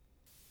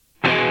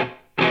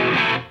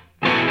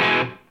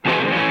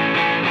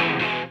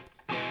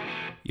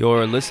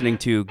You're listening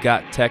to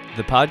Got Tech,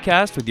 the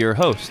podcast with your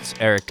hosts,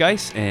 Eric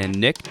Geis and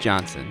Nick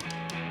Johnson.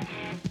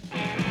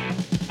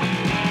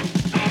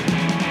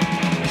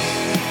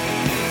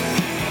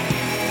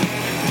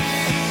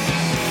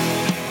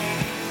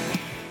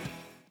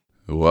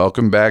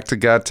 Welcome back to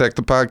Got Tech,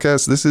 the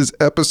podcast. This is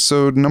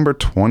episode number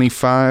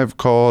 25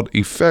 called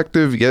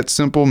Effective Yet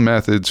Simple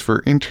Methods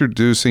for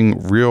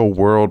Introducing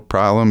Real-World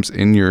Problems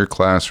in Your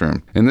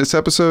Classroom. In this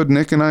episode,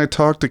 Nick and I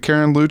talked to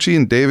Karen Lucci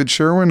and David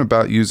Sherwin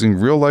about using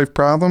real-life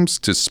problems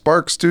to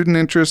spark student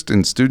interest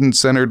in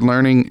student-centered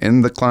learning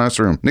in the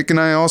classroom. Nick and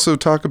I also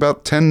talk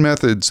about 10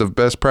 methods of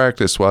best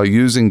practice while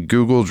using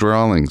Google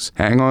Drawings.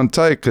 Hang on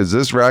tight, because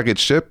this rocket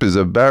ship is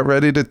about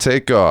ready to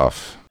take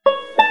off.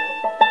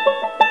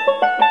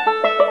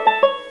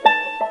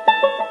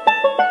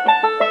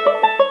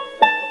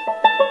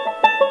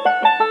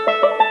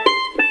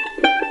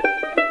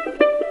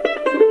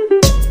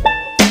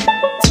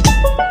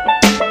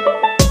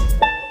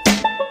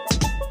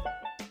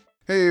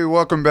 Hey,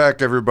 welcome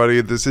back,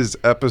 everybody. This is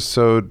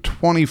episode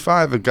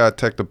 25 of Got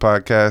Tech, the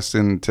podcast,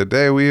 and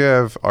today we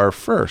have our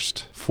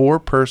first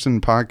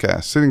four-person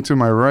podcast. Sitting to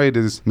my right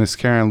is Miss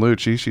Karen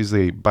Lucci. She's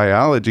a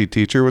biology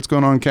teacher. What's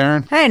going on,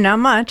 Karen? Hey, not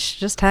much.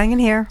 Just hanging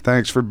here.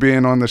 Thanks for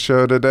being on the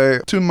show today.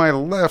 To my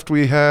left,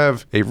 we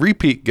have a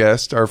repeat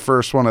guest, our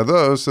first one of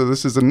those. So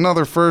this is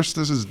another first.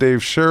 This is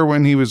Dave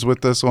Sherwin. He was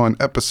with us on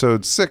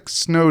episode 6,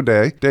 Snow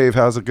Day. Dave,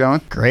 how's it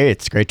going? Great.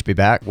 It's great to be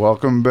back.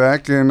 Welcome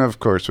back. And of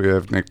course, we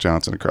have Nick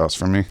Johnson across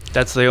from me.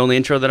 That's the only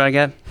intro that I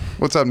get?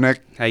 What's up,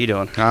 Nick? How you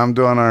doing? I'm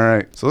doing all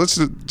right. So let's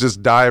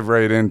just dive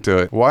right into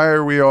it. Why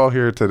are we all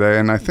here today?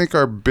 And I think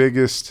our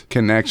biggest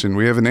connection,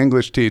 we have an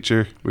English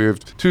teacher, we have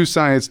two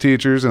science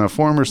teachers and a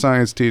former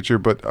science teacher,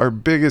 but our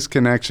biggest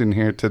connection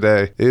here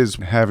today is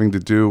having to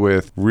do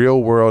with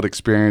real world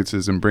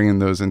experiences and bringing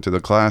those into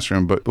the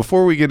classroom. But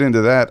before we get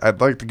into that,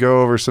 I'd like to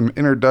go over some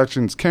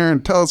introductions.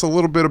 Karen, tell us a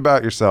little bit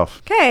about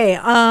yourself. Okay,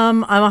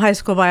 I'm a high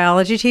school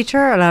biology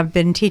teacher, and I've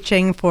been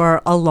teaching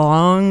for a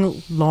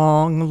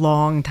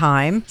long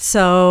time.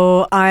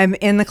 So I'm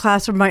in the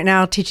classroom right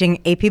now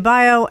teaching AP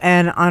Bio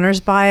and Honors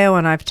Bio,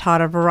 and I've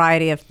taught a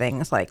variety of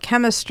things like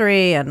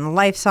chemistry and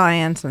life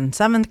science and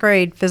 7th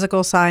grade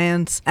physical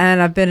science,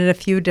 and I've been in a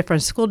few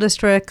different school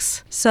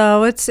districts.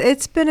 So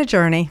it's been a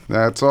journey.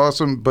 That's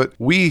awesome. But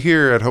we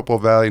here at Hopewell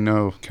Valley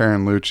know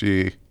Karen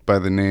Lucci by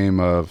the name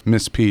of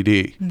Miss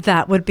PD.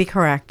 That would be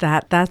correct.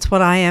 That's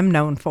what I am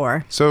known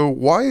for. So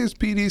why is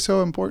PD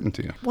so important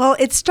to you? Well,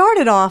 it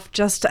started off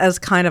just as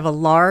kind of a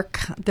lark.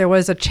 There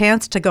was a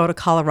chance to go to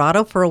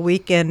Colorado for a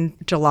week in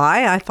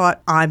July. I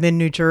thought, I'm in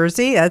New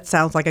Jersey. That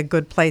sounds like a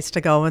good place to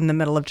go in the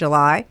middle of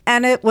July.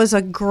 And it was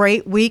a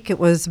great week. It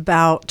was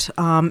about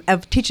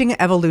teaching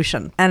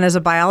evolution. And as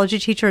a biology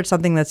teacher, it's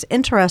something that's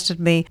interested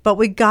me, but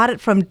we got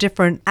it from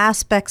different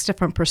aspects,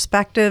 different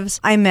perspectives.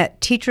 I met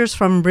teachers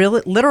from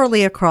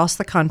literally across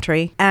the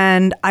country,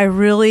 and I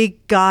really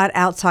got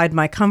outside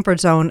my comfort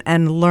zone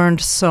and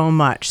learned so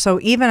much. So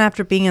even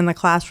after being in the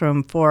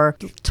classroom for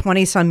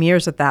 20 some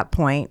years at that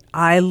point,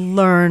 I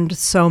learned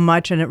so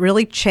much, and it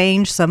really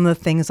changed some of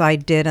the things I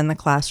did in the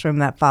classroom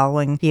that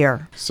following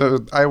year.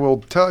 So I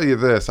will tell you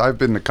this, I've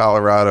been to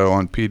Colorado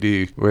on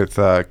PD with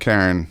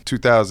Karen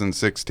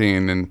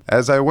 2016, and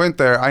as I went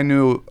there, I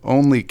knew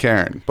only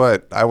Karen,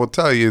 but I will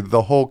tell you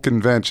the whole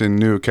convention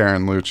knew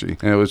Karen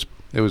Lucci, and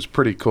it was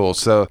pretty cool.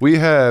 So we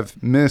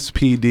have Miss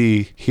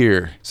PD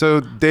here.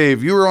 So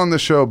Dave, you were on the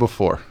show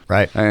before.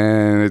 Right.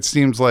 And it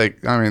seems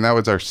like, that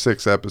was our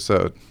 6th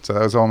episode. So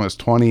that was almost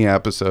 20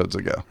 episodes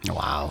ago.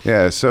 Wow.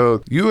 Yeah.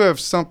 So you have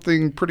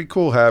something pretty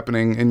cool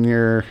happening in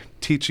your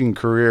teaching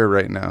career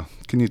right now.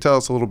 Can you tell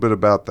us a little bit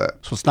about that?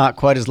 So it's not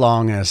quite as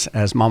long as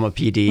Mama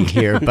PD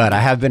here, but I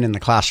have been in the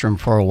classroom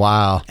for a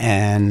while.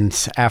 And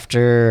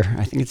after,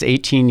 I think it's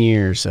 18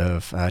 years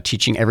of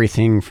teaching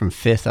everything from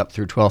 5th up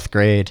through 12th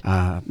grade,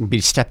 be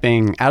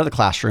stepping out of the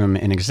classroom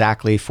in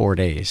exactly 4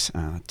 days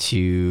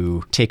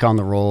to take on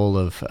the role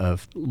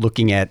of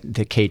looking at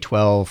the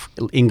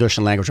K-12 English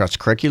and language arts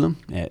curriculum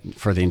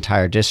for the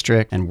entire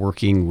district and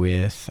working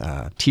with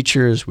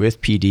teachers,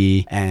 with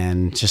PD,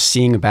 and just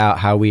seeing about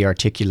how we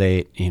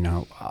articulate,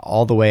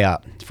 all the way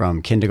up from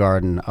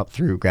kindergarten up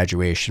through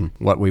graduation,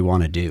 what we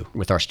want to do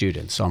with our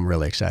students. So I'm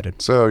really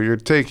excited. So you're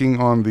taking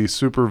on the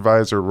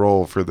supervisor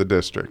role for the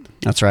district.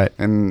 That's right.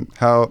 And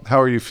how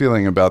are you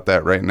feeling about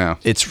that right now?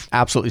 It's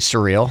absolutely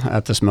surreal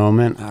at this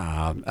moment,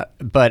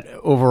 but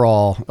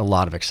overall, a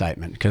lot of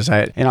excitement because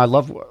I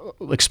love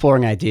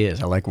exploring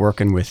ideas. I like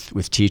working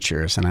with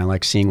teachers, and I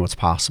like seeing what's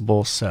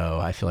possible. So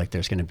I feel like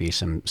there's going to be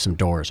some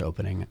doors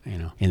opening,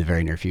 in the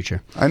very near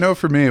future. I know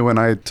for me, when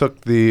I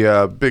took the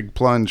big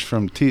plunge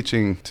from teaching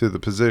to the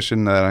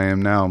position that I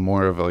am now,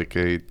 more of like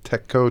a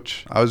tech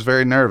coach, I was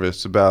very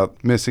nervous about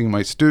missing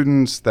my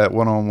students, that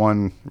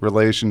one-on-one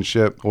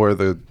relationship, or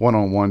the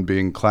one-on-one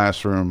being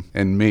classroom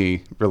and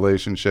me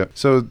relationship.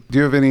 So do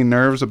you have any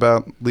nerves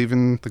about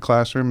leaving the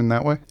classroom in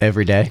that way?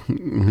 Every day,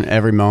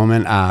 every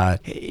moment.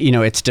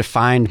 It's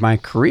defined my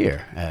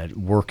career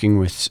working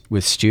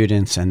with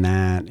students, and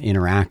that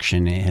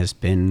interaction has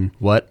been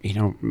what,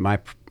 my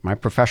my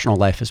professional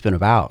life has been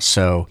about.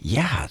 So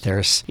yeah,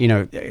 there's,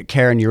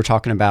 Karen, you were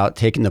talking about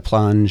taking the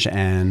plunge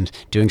and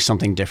doing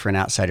something different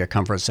outside your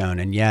comfort zone.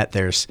 And yet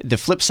there's the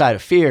flip side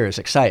of fear is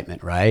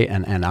excitement, right?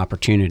 And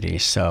opportunity.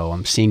 So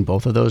I'm seeing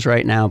both of those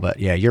right now. But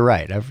yeah, you're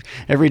right.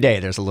 Every day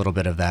there's a little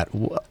bit of that.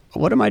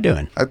 What am I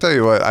doing? I tell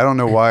you what, I don't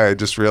know why I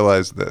just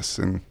realized this,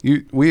 and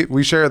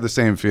we share the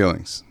same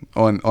feelings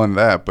on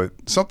that, but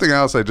something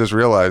else I just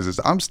realized is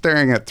I'm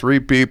staring at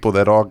 3 people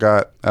that all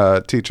got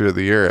Teacher of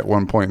the Year at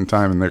one point in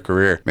time in their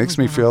career. Makes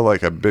me feel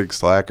like a big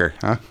slacker,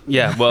 huh?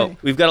 Yeah, well,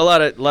 we've got a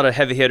lot of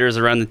heavy hitters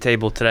around the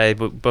table today,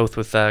 both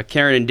with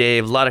Karen and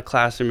Dave, a lot of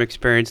classroom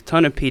experience,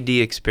 ton of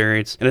PD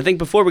experience, and I think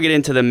before we get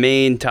into the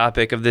main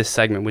topic of this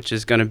segment, which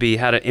is going to be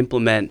how to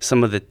implement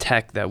some of the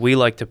tech that we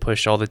like to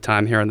push all the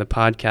time here on the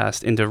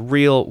podcast into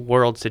real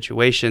world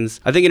situations,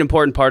 I think an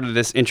important part of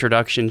this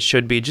introduction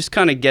should be just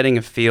kind of getting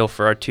a feel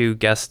for our 2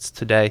 guests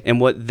today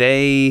and what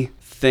they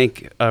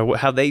think,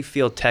 how they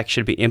feel tech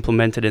should be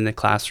implemented in the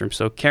classroom.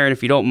 So Karen,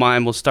 if you don't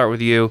mind, we'll start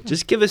with you.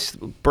 Just give us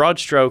broad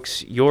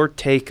strokes, your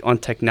take on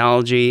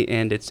technology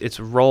and its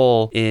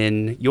role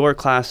in your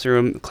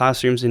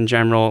classrooms in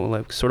general,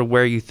 like sort of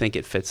where you think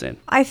it fits in.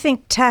 I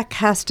think tech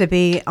has to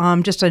be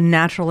just a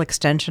natural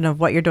extension of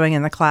what you're doing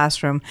in the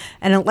classroom,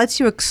 and it lets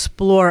you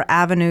explore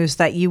avenues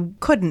that you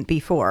couldn't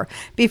before.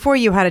 Before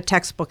you had a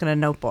textbook and a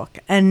notebook,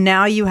 and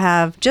now you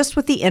have, just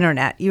with the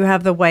internet, you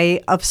have the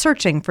way of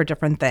searching for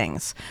different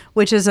things,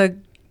 which is a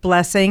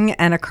blessing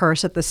and a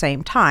curse at the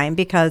same time,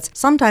 because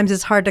sometimes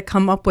it's hard to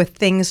come up with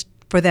things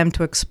for them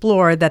to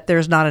explore that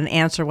there's not an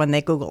answer when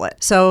they Google it.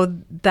 So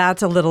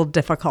that's a little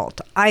difficult.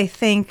 I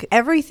think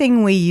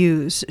everything we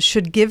use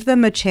should give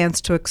them a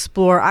chance to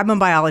explore. I'm a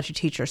biology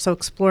teacher, so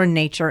explore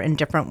nature in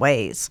different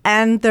ways.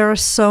 And there are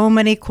so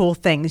many cool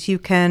things. You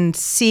can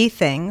see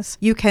things.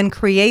 You can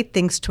create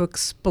things to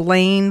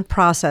explain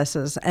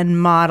processes and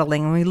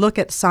modeling. When we look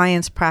at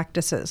science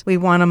practices, we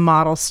want to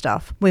model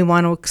stuff. We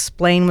want to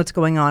explain what's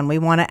going on. We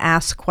want to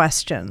ask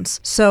questions.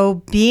 So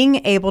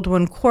being able to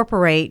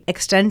incorporate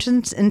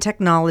extensions in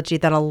technology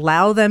that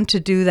allow them to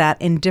do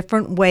that in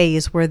different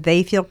ways where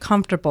they feel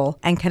comfortable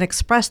and can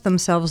express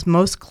themselves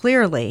most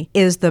clearly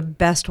is the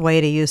best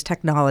way to use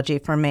technology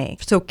for me.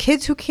 So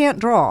kids who can't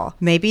draw,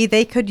 maybe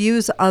they could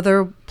use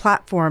other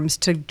platforms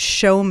to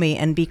show me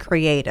and be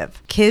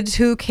creative. Kids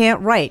who can't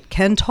write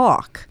can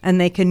talk,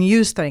 and they can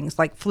use things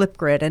like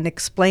Flipgrid and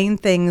explain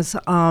things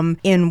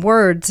in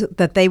words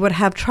that they would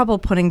have trouble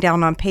putting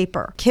down on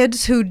paper.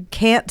 Kids who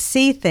can't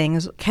see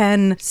things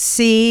can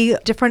see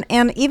different,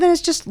 and even it's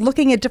just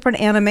looking at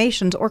different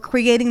animations or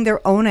creating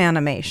their own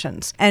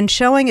animations and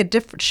showing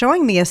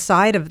me a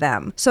side of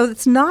them. So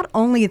it's not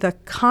only the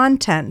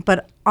content,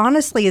 but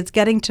honestly, it's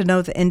getting to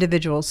know the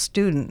individual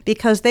student,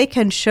 because they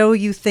can show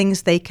you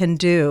things they can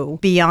do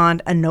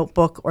beyond a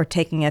notebook or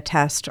taking a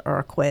test or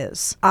a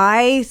quiz.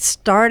 I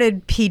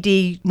started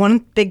PD, one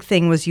big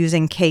thing was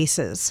using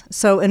cases.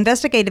 So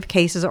investigative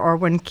cases are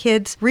when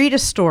kids read a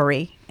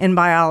story in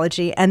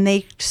biology and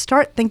they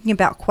start thinking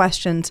about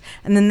questions,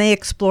 and then they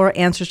explore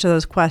answers to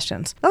those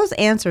questions. Those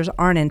answers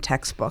aren't in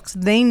textbooks.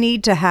 They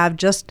need to have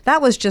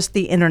that was just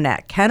the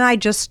internet. Can I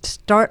just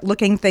start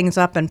looking things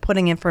up and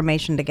putting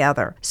information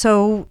together?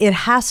 So it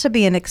has to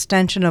be an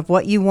extension of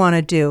what you want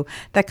to do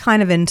that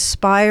kind of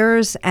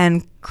inspires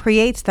and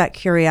creates that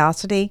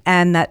curiosity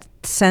and that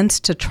sense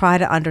to try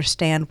to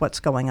understand what's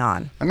going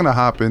on. I'm going to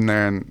hop in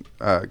there, and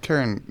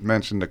Karen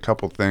mentioned a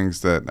couple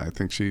things that I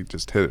think she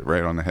just hit it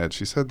right on the head.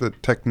 She said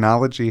that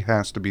technology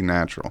has to be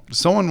natural.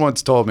 Someone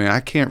once told me,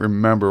 I can't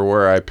remember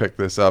where I picked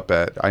this up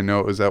at. I know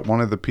it was at one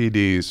of the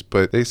PDs,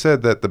 but they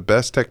said that the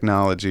best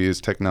technology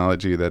is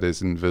technology that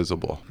is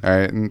invisible. All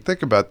right, and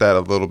think about that a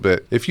little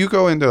bit. If you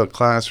go into a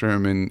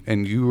classroom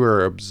and you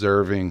are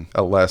observing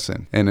a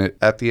lesson, and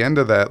at the end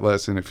of that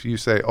lesson, if you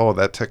say, oh,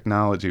 that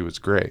technology was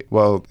great,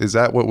 well, is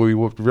that what we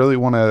would really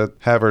want to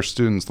have our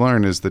students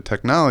learn, is the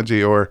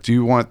technology, or do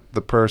you want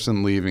the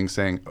person leaving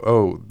saying,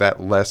 oh, that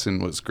lesson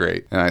was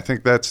great? And I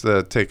think that's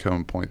the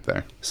take-home point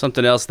there.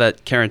 Something else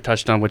that Karen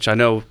touched on, which I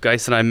know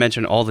Geis and I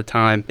mention all the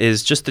time,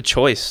 is just the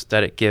choice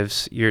that it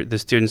gives the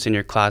students in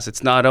your class.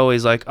 It's not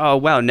always like, oh,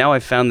 wow, now I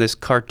found this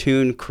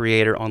cartoon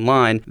creator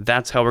online.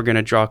 That's how we're going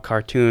to draw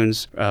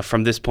cartoons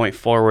from this point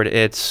forward.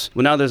 It's,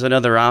 well, now there's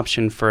another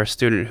option for a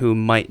student who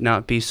might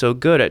not be so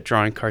good at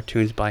drawing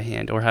cartoons by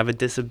hand or have a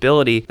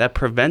disability that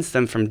prevents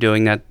them from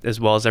doing that as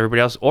well as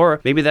everybody else. Or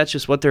maybe that's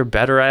just what they're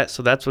better at,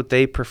 so that's what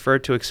they prefer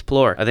to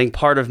explore. I think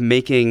part of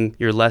making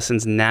your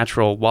lessons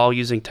natural while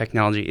using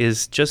technology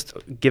is just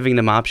giving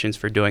them options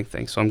for doing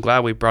things. So I'm glad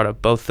we brought up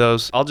both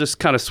those. I'll just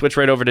kind of switch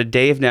right over to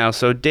Dave now.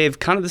 So Dave,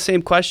 kind of the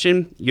same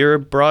question, your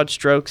broad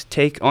strokes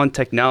take on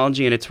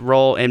technology and its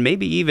role, and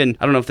maybe even,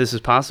 I don't know if this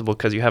is possible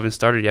because you haven't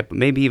started yet, but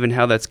maybe even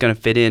how that's going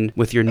to fit in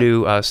with your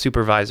new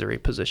supervisory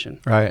position.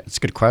 Right. It's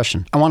a good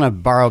question. I want to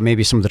borrow maybe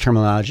maybe some of the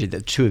terminology that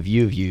the two of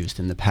you have used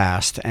in the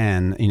past,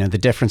 and the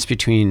difference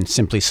between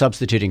simply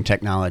substituting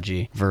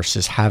technology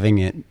versus having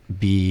it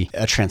be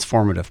a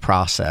transformative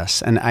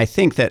process. And I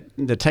think that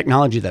the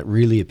technology that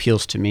really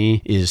appeals to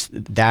me is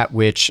that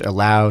which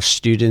allows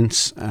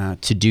students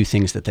to do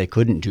things that they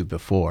couldn't do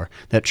before,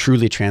 that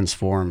truly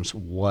transforms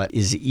what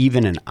is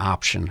even an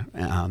option.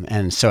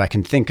 And so I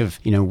can think of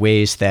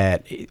ways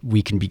that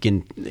we can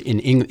begin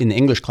in the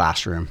English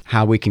classroom,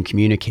 how we can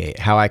communicate,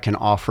 how I can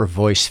offer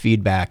voice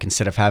feedback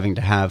instead of having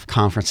to have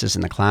conferences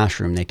in the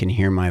classroom. They can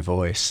hear my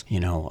voice,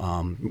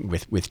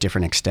 with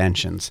different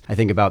extensions. I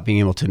think about being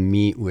able to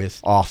meet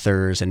with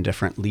authors and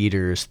different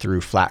leaders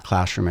through flat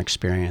classroom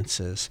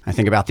experiences. I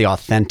think about the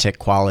authentic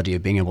quality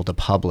of being able to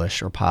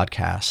publish or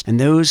podcast. And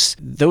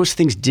those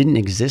things didn't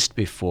exist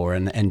before.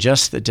 And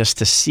just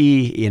to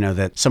see,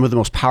 that some of the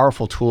most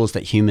powerful tools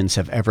that humans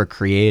have ever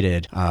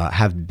created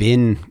have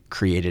been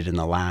created in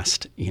the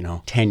last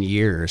 10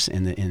 years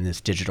in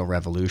this digital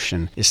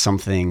revolution is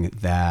something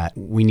that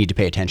we need to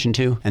pay attention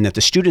to, and that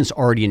the students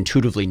already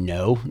intuitively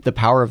know the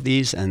power of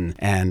these, and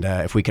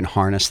if we can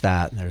harness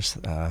that, there's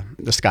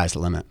the sky's the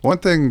limit. One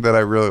thing that I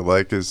really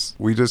like is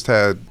we just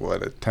had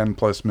a 10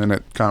 plus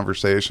minute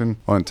conversation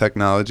on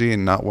technology,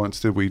 and not once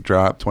did we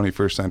drop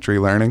 21st century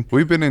learning.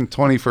 We've been in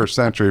 21st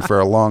century for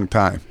a long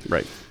time.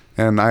 Right.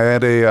 And I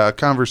had a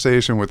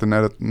conversation with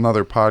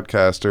another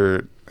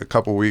podcaster a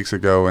couple weeks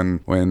ago, and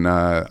when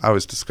I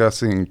was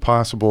discussing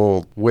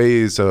possible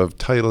ways of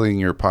titling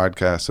your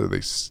podcast so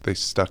they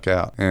stuck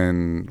out.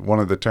 And one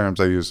of the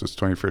terms I used was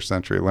 21st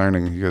century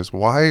learning. He goes,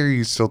 "Why are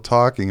you still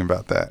talking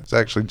about that?" It's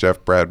actually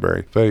Jeff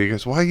Bradbury. But he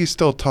goes, "Why are you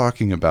still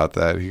talking about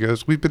that?" He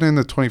goes, "We've been in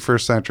the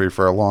 21st century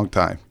for a long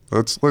time.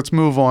 Let's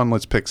move on.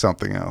 Let's pick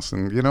something else."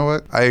 And you know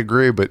what? I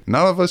agree, but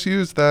none of us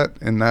used that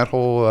in that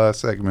whole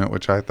segment,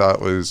 which I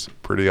thought was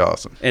pretty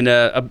awesome. And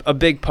a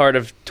big part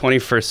of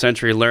 21st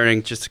century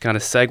learning, just to kind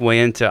of segue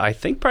into, I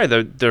think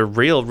probably the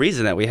real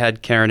reason that we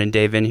had Karen and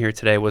Dave in here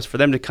today was for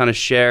them to kind of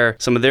share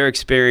some of their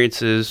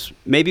experiences,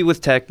 maybe with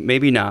tech,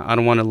 maybe not. I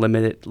don't want to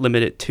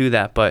limit it to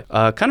that, but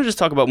kind of just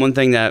talk about one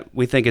thing that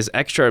we think is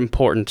extra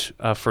important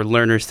for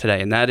learners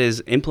today, and that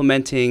is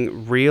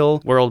implementing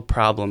real world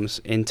problems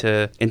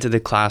into the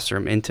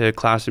classroom, into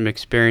classroom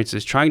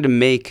experiences, trying to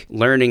make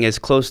learning as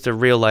close to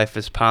real life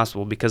as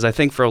possible. Because I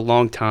think for a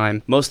long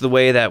time, most of the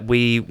way that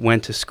we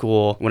went to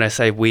school, when I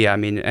say we, I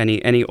mean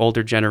any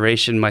older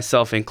generation,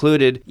 myself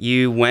included,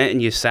 you went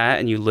and you sat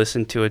and you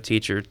listened to a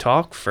teacher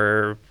talk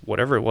for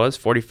whatever it was,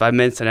 45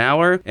 minutes, an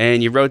hour,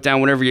 and you wrote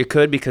down whatever you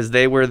could because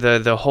they were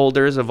the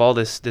holders of all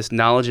this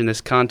knowledge and this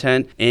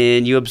content,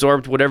 and you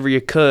absorbed whatever you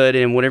could,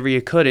 and whatever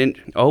you couldn't,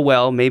 oh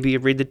well, maybe you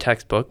read the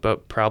textbook,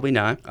 but probably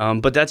not.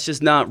 But that's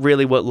just not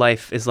really what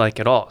life is like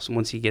at all. So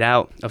once you get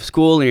out of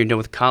school and you're done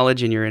with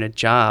college and you're in a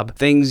job,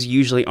 things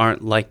usually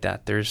aren't like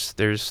that.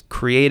 There's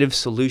creative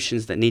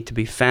solutions that need to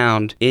be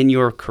found in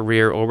your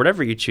career or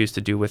whatever you choose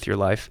to do with your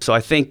life. So I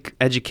think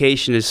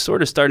education is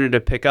sort of starting to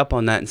pick up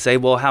on that and say,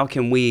 well, how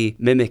can we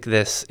mimic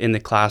this in the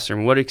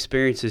classroom? What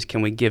experiences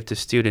can we give to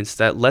students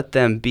that let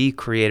them be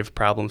creative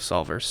problem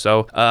solvers?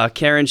 So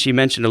Karen, she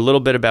mentioned a little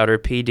bit about her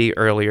PD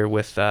earlier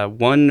with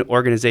one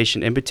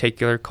organization in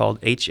particular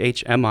called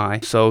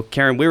HHMI. So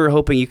Karen, we were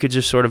hoping you could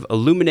just sort of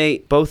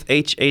illuminate both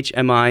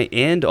HHMI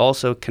and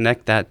also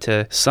connect that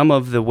to some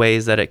of the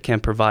ways that it can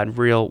provide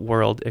real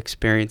world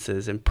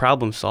experiences and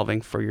problem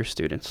solving for your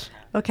students.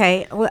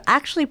 Okay. Well,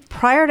 actually,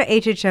 prior to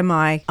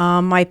HHMI,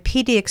 my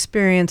PD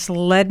experience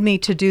led me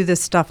to do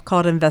this stuff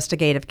called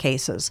investigative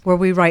cases, where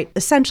we write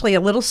essentially a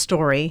little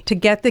story to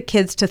get the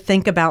kids to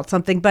think about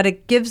something, but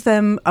it gives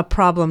them a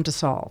problem to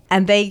solve.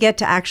 And they get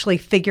to actually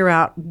figure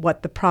out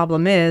what the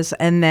problem is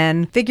and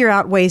then figure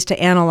out ways to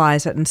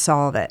analyze it and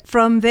solve it.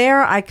 From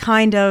there, I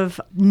kind of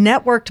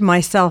networked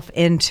myself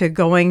into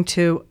going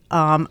to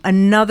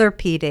another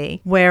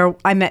PD where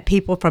I met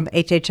people from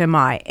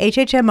HHMI.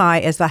 HHMI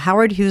is the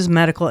Howard Hughes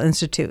Medical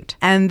Institute,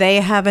 and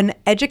they have an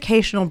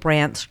educational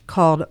branch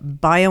called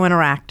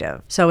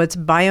BioInteractive. So it's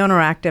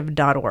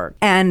biointeractive.org.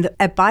 And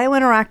at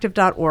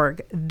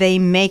biointeractive.org, they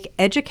make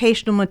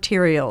educational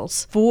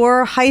materials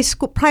for high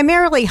school,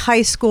 primarily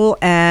high school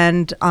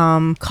and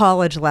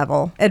college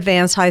level,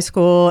 advanced high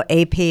school,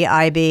 AP,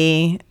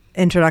 IB,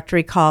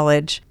 introductory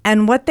college.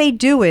 And what they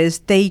do is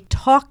they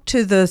talk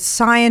to the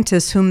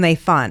scientists whom they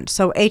fund.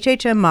 So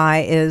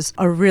HHMI is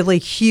a really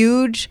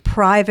huge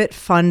private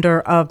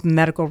funder of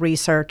medical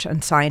research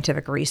and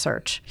scientific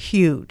research.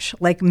 Huge,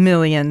 like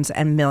millions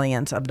and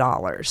millions of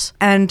dollars.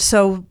 And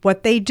so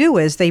what they do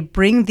is they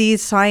bring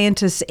these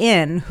scientists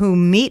in who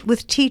meet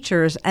with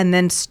teachers and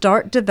then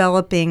start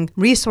developing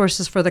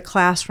resources for the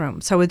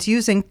classroom. So it's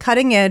using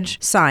cutting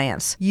edge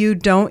science. You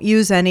don't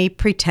use any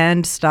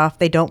pretend stuff.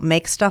 They don't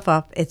make stuff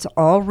up. It's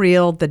all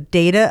real. The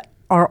data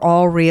are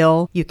all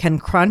real. You can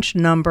crunch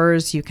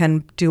numbers. You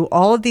can do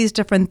all of these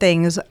different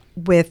things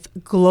with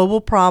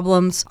global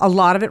problems. A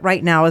lot of it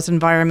right now is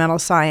environmental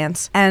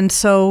science. And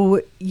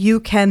so you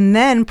can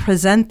then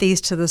present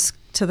these to the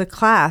to the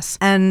class.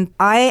 And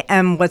I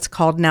am what's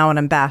called now an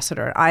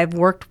ambassador.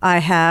 I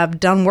have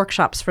done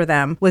workshops for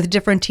them with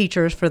different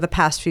teachers for the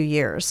past few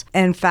years.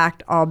 In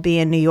fact, I'll be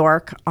in New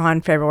York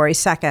on February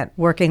 2nd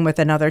working with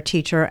another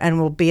teacher, and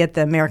we'll be at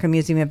the American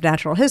Museum of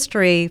Natural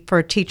History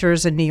for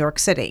teachers in New York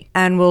City.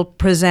 And we'll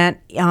present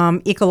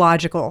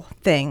ecological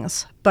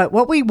things. But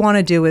what we want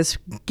to do is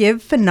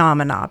give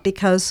phenomena,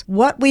 because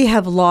what we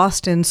have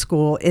lost in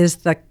school is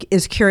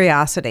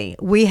curiosity.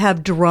 We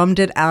have drummed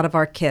it out of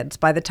our kids.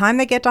 By the time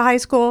they get to high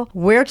school,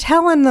 we're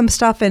telling them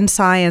stuff in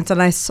science.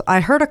 And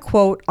I heard a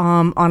quote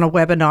on a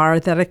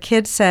webinar that a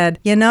kid said,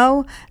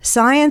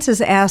 science is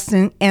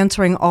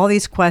answering all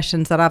these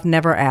questions that I've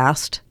never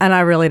asked, and I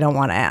really don't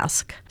want to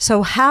ask.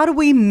 So how do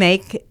we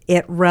make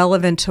it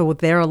relevant to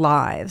their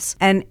lives?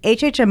 And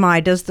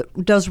HHMI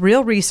does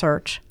real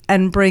research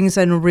and brings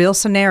in real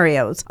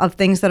scenarios of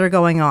things that are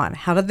going on.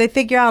 How did they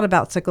figure out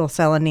about sickle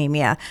cell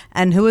anemia?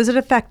 And who is it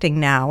affecting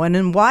now? And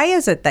then why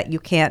is it that you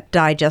can't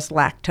digest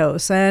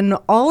lactose? And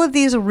all of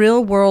these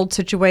real world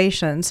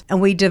situations. And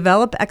we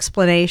develop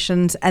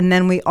explanations, and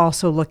then we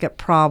also look at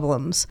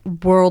problems.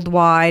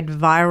 Worldwide,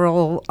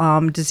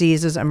 viral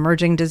diseases,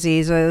 emerging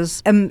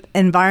diseases,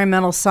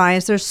 environmental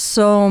science. There's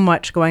so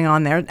much going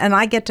on there. And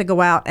I get to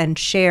go out and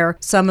share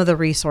some of the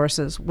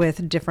resources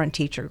with different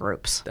teacher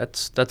groups.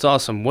 That's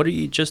awesome. What are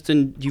you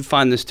do you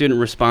find the student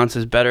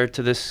responses better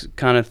to this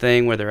kind of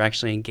thing where they're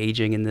actually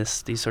engaging in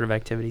these sort of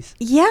activities?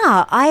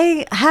 Yeah,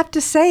 I have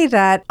to say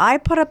that I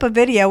put up a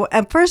video,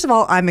 and first of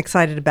all, I'm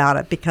excited about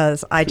it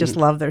because I just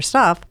love their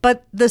stuff,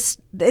 but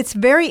it's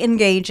very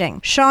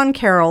engaging. Sean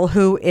Carroll,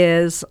 who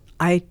is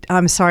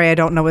I'm sorry, I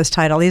don't know his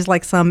title. He's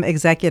like some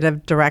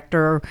executive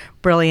director,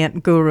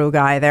 brilliant guru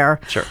guy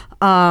there. Sure.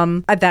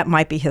 That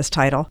might be his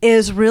title.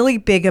 Is really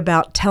big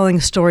about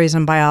telling stories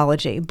in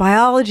biology.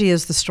 Biology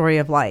is the story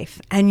of life.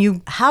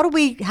 And how have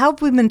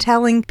we been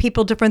telling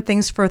people different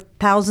things for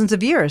thousands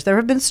of years? There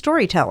have been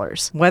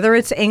storytellers. Whether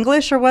it's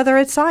English or whether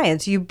it's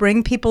science, you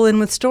bring people in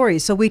with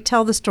stories. So we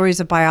tell the stories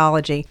of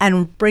biology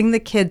and bring the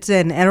kids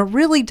in, and it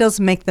really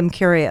does make them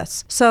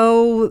curious.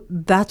 So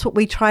that's what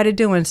we try to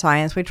do in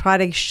science. We try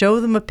to show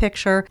them a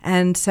picture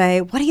and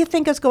say, what do you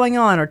think is going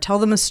on? Or tell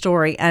them a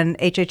story. And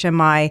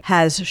HHMI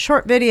has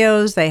short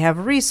videos, they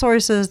have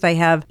resources, they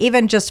have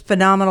even just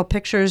phenomenal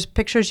pictures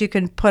you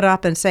can put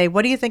up and say,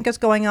 what do you think is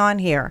going on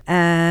here?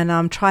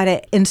 And try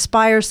to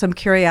inspire some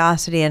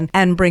curiosity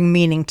and bring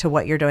meaning to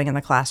what you're doing in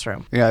the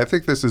classroom. Yeah, I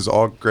think this is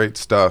all great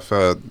stuff.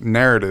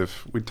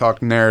 Narrative, we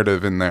talked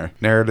narrative in there.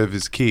 Narrative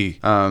is key.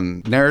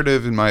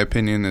 Narrative, in my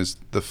opinion, is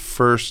the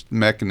first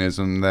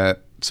mechanism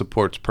that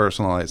supports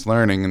personalized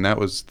learning, and that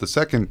was the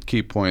second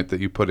key point that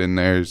you put in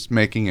there, is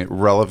making it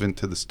relevant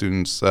to the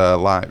students'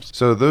 lives.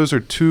 So those are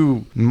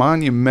two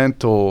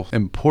monumental,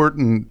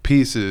 important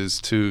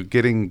pieces to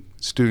getting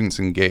students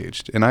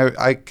engaged. And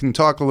I can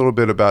talk a little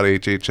bit about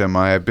HHMI.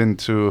 I've been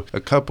to a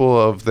couple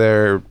of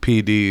their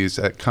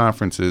PDs at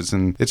conferences,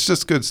 and it's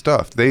just good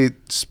stuff. They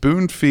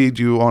spoon feed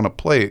you on a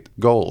plate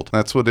gold.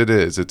 That's what it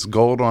is. It's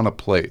gold on a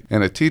plate.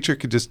 And a teacher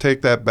could just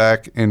take that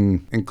back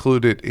and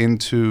include it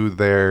into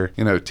their,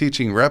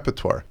 teaching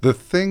repertoire. The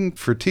thing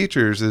for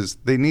teachers is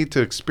they need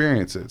to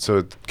experience it.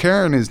 So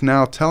Karen is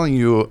now telling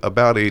you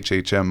about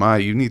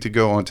HHMI. You need to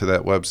go onto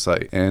that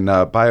website and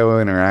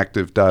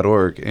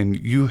biointeractive.org, and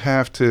you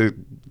have to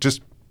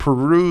just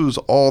peruse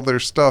all their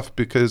stuff,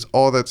 because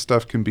all that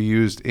stuff can be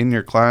used in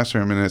your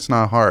classroom, and it's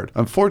not hard.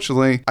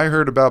 Unfortunately, I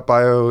heard about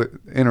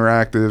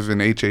Biointeractive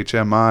and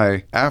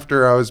HHMI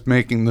after I was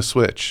making the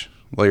switch.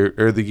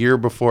 Or the year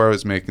before I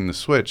was making the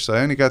switch, so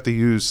I only got to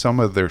use some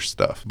of their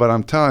stuff. But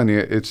I'm telling you,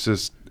 it's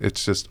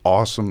just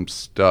awesome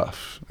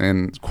stuff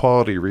and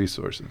quality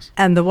resources.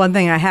 And the one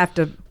thing I have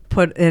to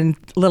put in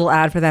a little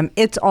ad for them,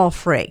 it's all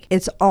free.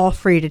 It's all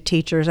free to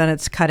teachers, and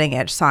it's cutting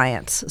edge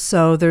science.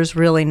 So there's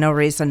really no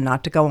reason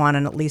not to go on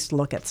and at least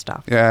look at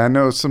stuff. Yeah, I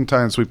know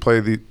sometimes we play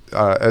the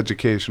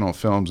educational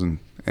films,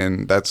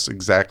 and that's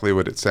exactly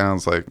what it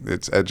sounds like.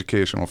 It's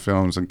educational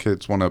films, and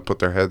kids want to put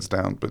their heads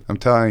down. But I'm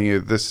telling you,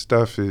 this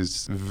stuff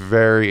is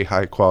very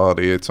high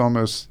quality. It's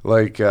almost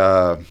like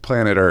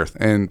Planet Earth.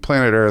 And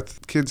Planet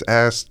Earth, kids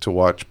ask to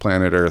watch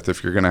Planet Earth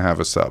if you're going to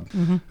have a sub.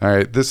 Mm-hmm. All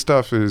right, this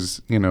stuff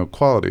is,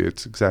 quality.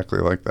 It's exactly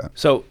like that.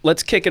 So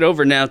let's kick it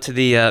over now to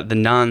the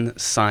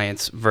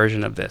non-science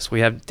version of this.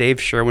 We have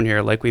Dave Sherwin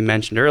here, like we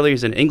mentioned earlier.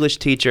 He's an English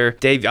teacher.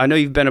 Dave, I know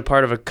you've been a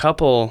part of a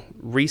couple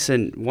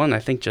recent one, I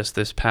think just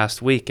this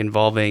past week,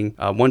 involving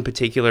one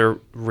particular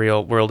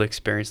real world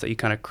experience that you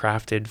kind of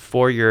crafted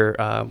for your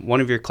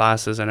one of your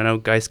classes, and I know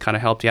Geist kind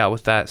of helped you out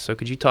with that. So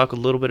could you talk a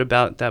little bit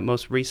about that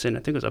most recent, I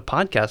think it was a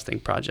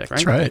podcasting project,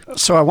 right? That's right.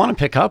 So I want to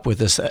pick up with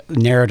this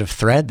narrative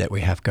thread that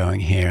we have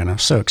going here, and I'm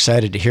so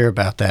excited to hear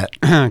about that,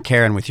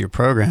 Karen, with your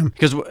program,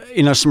 because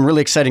some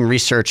really exciting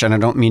research, and I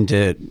don't mean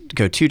to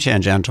go too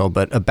tangential,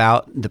 but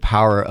about the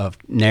power of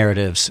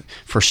narratives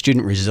for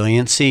student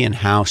resiliency and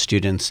how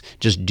students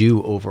just do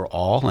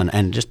overall,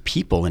 and just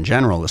people in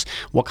general. Is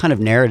what kind of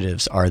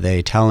narratives are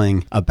they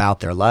telling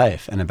about their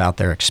life and about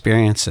their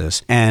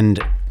experiences? And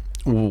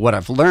what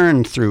I've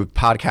learned through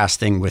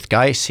podcasting with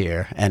Geis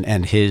here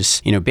and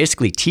his,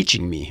 basically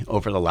teaching me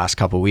over the last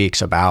couple of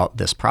weeks about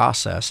this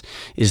process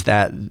is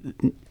that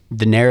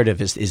the narrative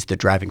is the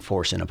driving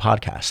force in a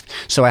podcast.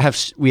 So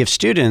we have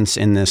students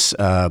in this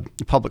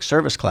public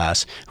service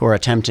class who are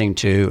attempting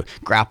to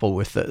grapple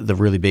with the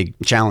really big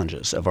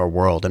challenges of our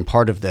world. And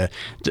part of the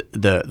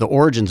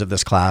origins of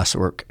this class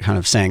were kind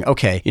of saying,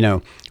 okay,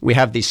 we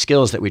have these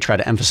skills that we try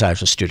to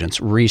emphasize with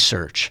students: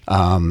 research,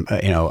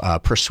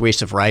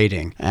 persuasive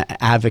writing,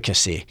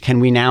 advocacy. Can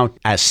we now,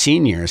 as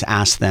seniors,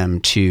 ask them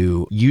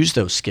to use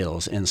those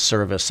skills in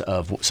service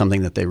of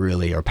something that they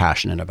really are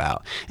passionate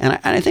about? And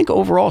I think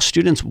overall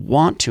students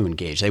want to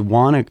engage. They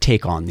want to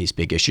take on these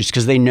big issues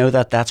because they know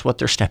that that's what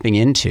they're stepping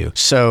into.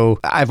 So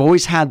I've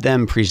always had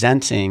them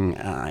presenting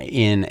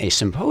in a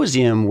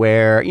symposium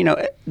where,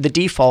 the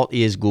default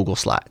is Google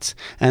Slides.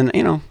 And,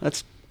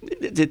 that's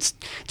it's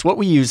what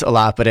we use a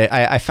lot, but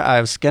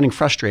I was getting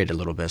frustrated a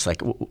little bit. It's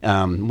like,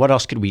 what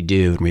else could we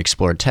do? And we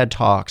explored TED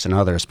Talks and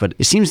others, but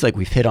it seems like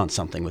we've hit on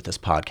something with this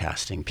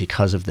podcasting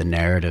because of the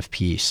narrative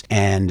piece.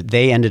 And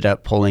they ended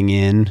up pulling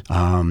in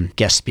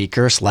guest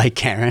speakers like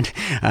Karen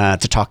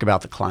to talk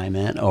about the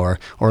climate, or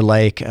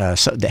like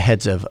the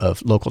heads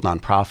of local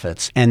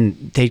nonprofits,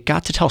 and they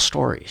got to tell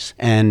stories.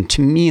 And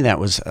to me, that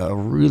was a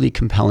really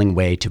compelling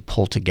way to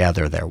pull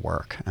together their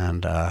work.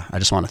 And I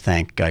just want to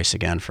thank Geis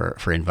again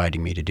for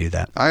inviting me to do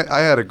that. I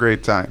had a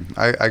great time.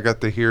 I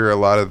got to hear a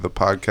lot of the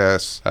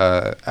podcasts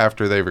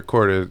after they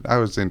recorded. I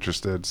was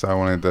interested, so I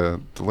wanted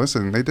to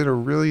listen. They did a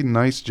really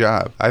nice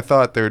job. I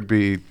thought there'd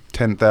be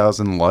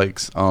 10,000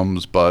 likes,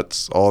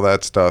 buts, all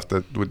that stuff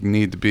that would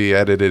need to be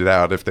edited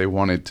out if they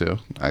wanted to.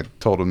 I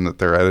told them that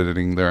they're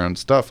editing their own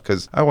stuff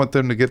because I want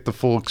them to get the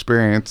full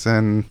experience.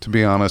 And to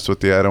be honest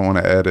with you, I don't want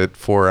to edit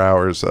 4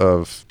 hours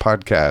of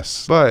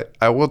podcasts. But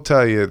I will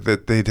tell you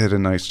that they did a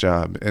nice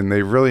job, and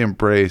they really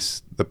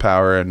embraced the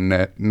power of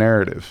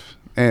narrative.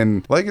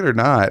 And like it or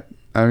not,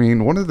 I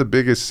mean, one of the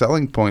biggest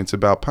selling points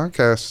about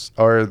podcasts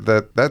are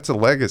that's a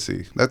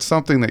legacy. That's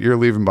something that you're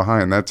leaving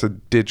behind. That's a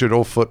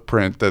digital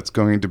footprint that's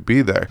going to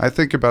be there. I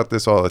think about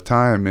this all the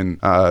time, and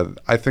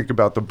I think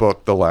about the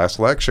book, The Last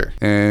Lecture.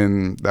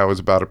 And that was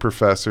about a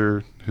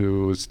professor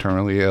who was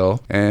terminally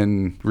ill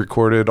and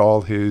recorded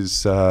all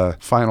his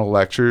final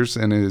lectures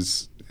in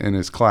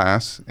his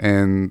class,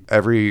 and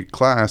every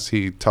class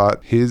he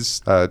taught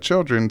his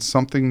children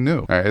something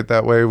new. Right?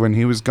 That way, when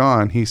he was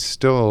gone, he's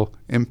still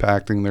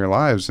impacting their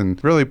lives, and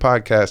really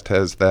podcast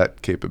has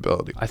that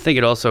capability. I think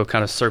it also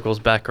kind of circles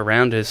back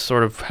around to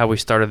sort of how we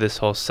started this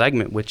whole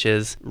segment, which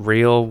is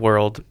real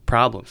world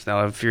problems.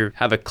 Now, if you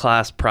have a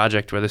class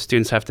project where the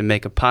students have to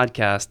make a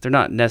podcast, they're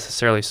not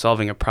necessarily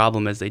solving a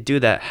problem as they do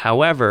that.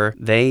 However,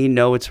 they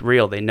know it's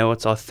real. They know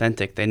it's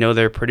authentic. They know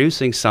they're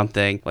producing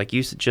something, like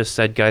you just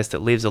said, guys,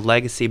 that leaves a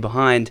legacy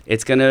behind.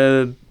 It's going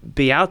to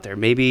be out there,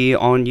 maybe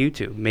on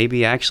YouTube,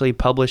 maybe actually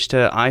published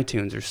to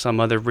iTunes or some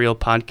other real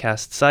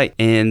podcast site.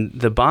 And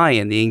the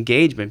buy-in, the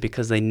engagement,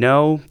 because they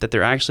know that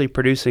they're actually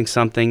producing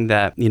something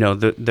that,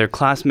 their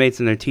classmates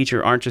and their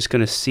teacher aren't just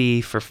going to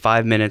see for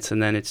 5 minutes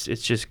and then it's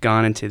just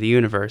gone into the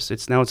universe.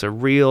 It's a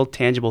real,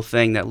 tangible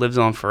thing that lives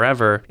on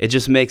forever. It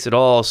just makes it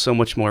all so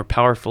much more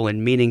powerful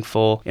and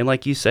meaningful. And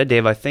like you said,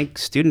 Dave, I think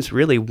students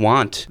really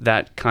want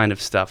that kind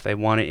of stuff. They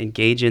want to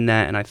engage in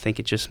that, and I think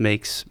it just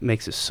makes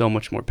it so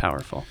much more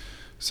powerful.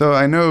 So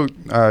I know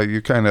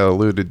you kind of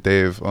alluded,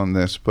 Dave, on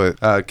this, but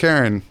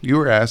Karen, you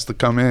were asked to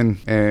come in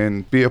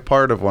and be a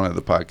part of one of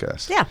the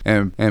podcasts. Yeah.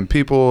 And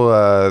people,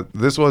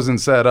 this wasn't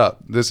set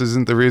up. This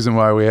isn't the reason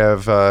why we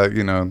have,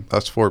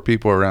 us 4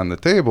 people around the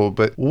table.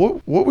 But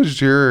what was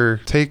your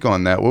take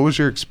on that? What was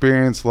your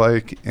experience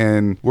like?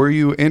 And were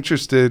you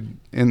interested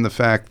in the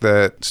fact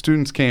that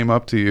students came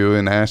up to you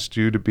and asked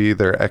you to be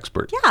their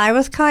expert? Yeah, I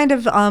was kind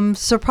of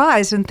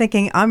surprised and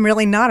thinking, I'm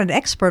really not an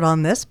expert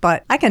on this,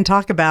 but I can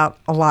talk about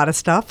a lot of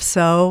stuff.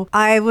 So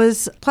I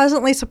was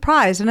pleasantly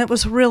surprised, and it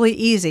was really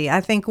easy.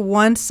 I think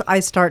once I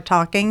start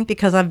talking,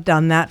 because I've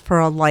done that for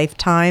a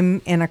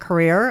lifetime in a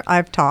career,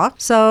 I've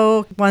talked.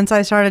 So once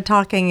I started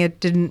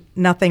talking,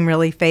 nothing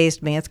really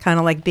fazed me. It's kind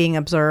of like being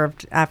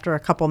observed. After a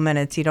couple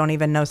minutes, you don't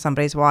even know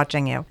somebody's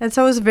watching you. And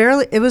so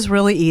it was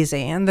really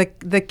easy. And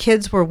the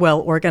kids were well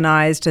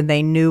organized, and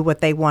they knew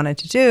what they wanted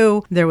to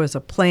do. There was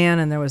a plan,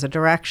 and there was a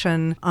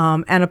direction,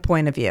 and a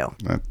point of view.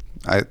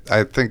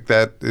 I think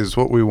that is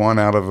what we want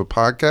out of a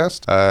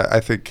podcast. I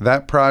think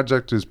that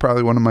project is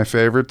probably one of my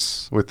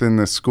favorites within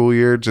this school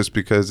year, just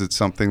because it's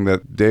something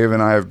that Dave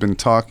and I have been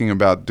talking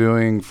about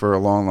doing for a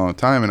long, long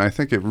time. And I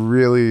think it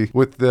really,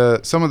 with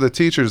some of the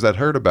teachers that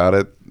heard about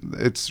it,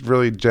 it's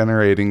really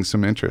generating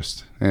some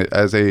interest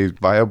as a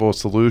viable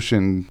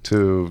solution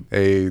to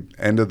a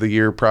end of the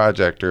year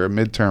project or a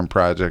midterm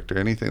project or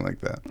anything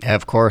like that. Yeah,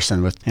 of course.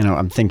 And with,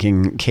 I'm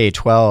thinking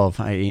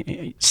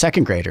K-12,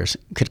 second graders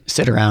could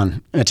sit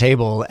around a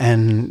table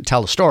and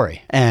tell a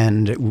story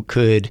and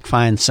could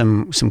find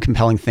some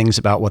compelling things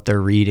about what they're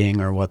reading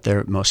or what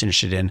they're most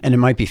interested in. And it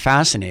might be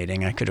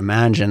fascinating. I could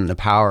imagine the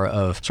power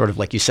of, sort of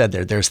like you said,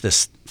 there's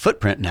this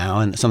footprint now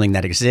and something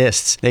that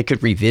exists. They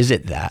could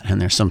revisit that,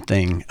 and there's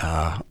something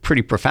something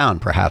pretty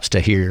profound, perhaps, to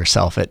hear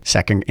yourself in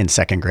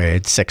second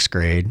grade, sixth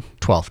grade,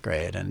 12th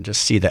grade, and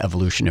just see the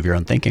evolution of your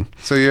own thinking.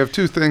 So you have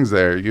two things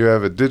there. You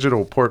have a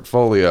digital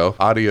portfolio,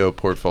 audio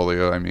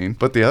portfolio, I mean.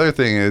 But the other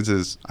thing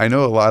is I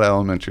know a lot of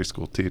elementary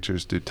school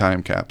teachers do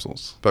time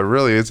capsules. But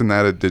really, isn't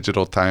that a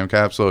digital time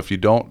capsule? If you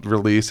don't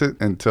release it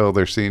until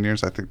they're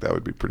seniors, I think that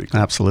would be pretty cool.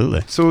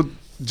 Absolutely. So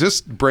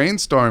just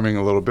brainstorming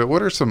a little bit,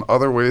 what are some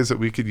other ways that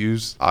we could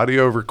use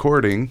audio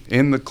recording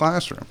in the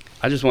classroom?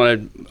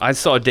 I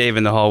saw Dave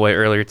in the hallway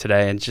earlier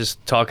today and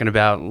just talking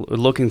about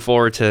looking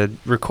forward to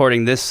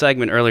recording this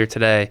segment earlier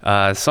today.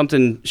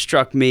 Something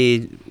struck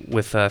me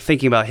with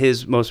thinking about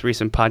his most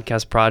recent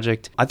podcast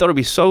project. I thought it'd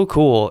be so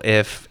cool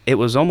if it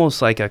was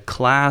almost like a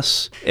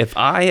class. If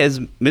I, as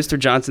Mr.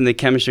 Johnson, the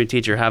chemistry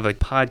teacher, have a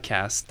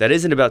podcast that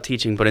isn't about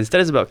teaching, but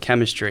instead is about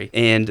chemistry.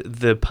 And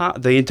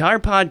the entire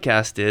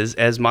podcast is,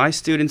 as my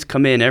students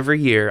come in every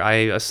year, I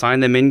assign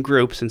them in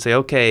groups and say,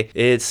 okay,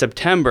 it's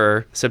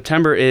September.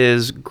 September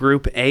is Group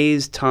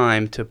A's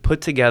time to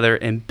put together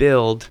and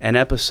build an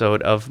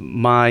episode of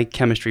my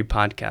chemistry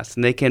podcast.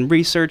 And they can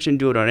research and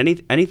do it on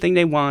anything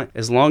they want,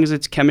 as long as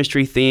it's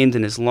chemistry themed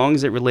and as long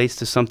as it relates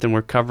to something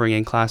we're covering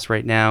in class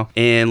right now.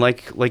 And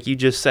like you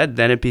just said,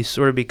 then it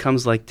sort of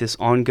becomes like this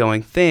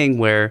ongoing thing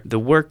where the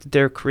work that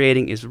they're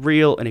creating is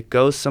real and it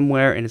goes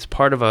somewhere and it's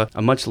part of a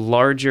much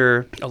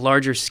larger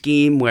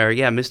scheme where,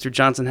 yeah, Mr.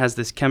 Johnson has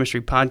this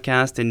chemistry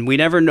podcast and we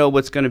never know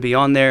what's going to be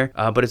on there,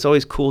 but it's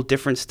always cool,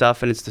 different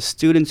stuff, and it's the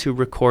students who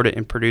record it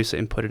and produce it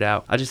and put it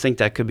out. I just think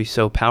that could be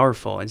so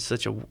powerful and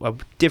such a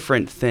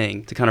different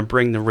thing to kind of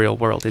bring the real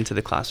world into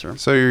the classroom.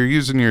 So you're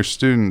using your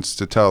students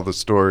to tell the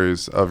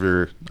stories of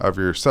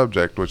your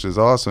subject, which is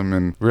awesome.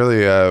 And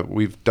really,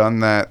 we've done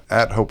that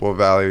at Hopewell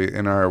Valley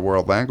in our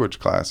world language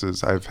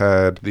classes. I've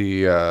had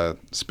the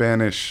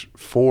Spanish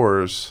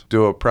 4s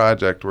do a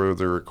project where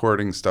they're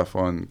recording stuff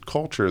on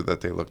culture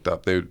that they looked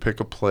up. They would pick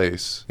a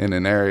place in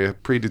an area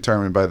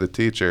predetermined by the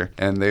teacher,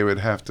 and they would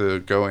have to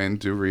go in,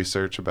 do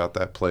research about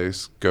that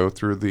place, go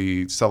through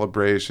the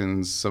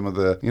celebrations, some of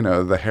the,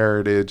 the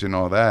heritage and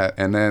all that.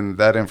 And then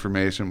that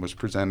information was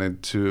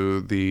presented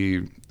to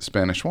the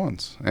Spanish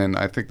ones. And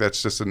I think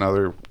that's just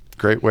another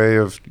great way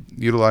of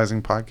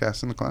utilizing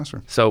podcasts in the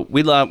classroom. So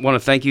we want to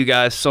thank you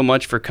guys so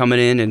much for coming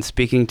in and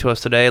speaking to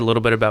us today a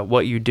little bit about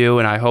what you do,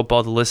 and I hope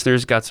all the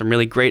listeners got some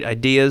really great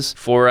ideas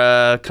for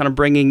kind of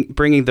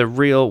bringing the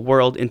real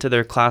world into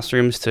their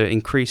classrooms to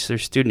increase their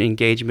student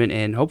engagement,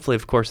 and hopefully,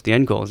 of course, the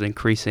end goal is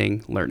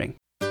increasing learning.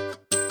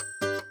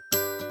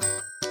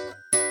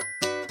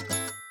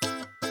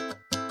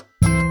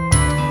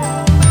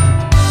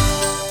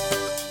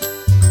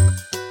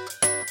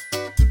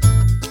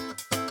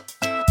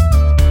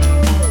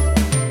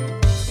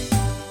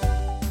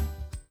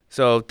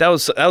 So that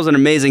was an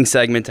amazing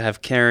segment to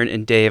have Karen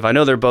and Dave. I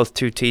know they're both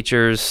two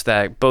teachers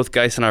that both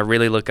Geis and I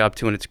really look up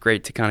to, and it's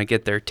great to kind of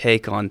get their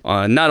take on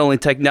not only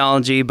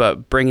technology,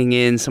 but bringing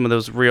in some of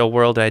those real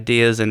world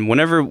ideas. And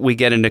whenever we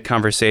get into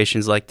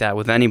conversations like that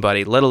with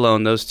anybody, let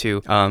alone those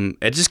two,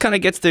 it just kind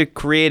of gets the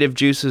creative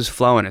juices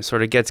flowing. It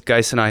sort of gets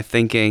Geis and I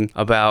thinking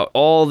about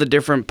all the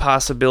different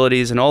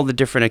possibilities and all the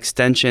different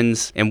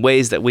extensions and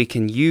ways that we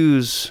can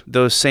use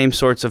those same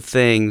sorts of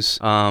things.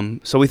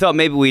 So we thought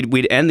maybe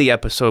we'd end the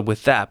episode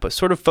with that, but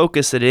sort of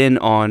focus it in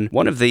on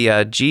one of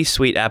the G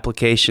Suite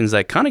applications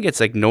that kind of gets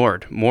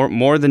ignored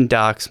more than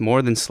Docs,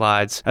 more than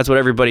Slides. That's what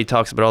everybody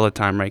talks about all the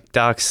time, right?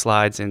 Docs,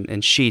 Slides,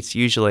 and Sheets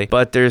usually.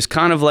 But there's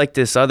kind of like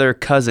this other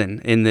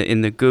cousin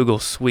in the Google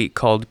Suite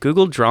called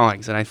Google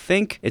Drawings, and I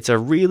think it's a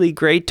really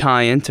great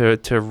tie-in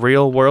to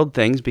real world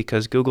things,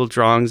 because Google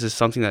Drawings is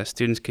something that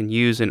students can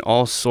use in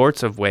all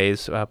sorts of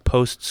ways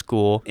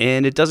post-school,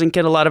 and it doesn't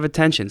get a lot of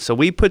attention. So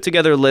we put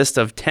together a list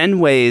of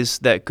 10 ways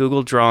that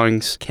Google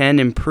Drawings can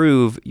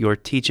improve your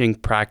teaching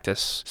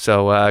practice.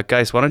 So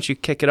guys, why don't you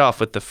kick it off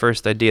with the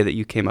first idea that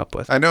you came up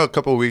with? I know a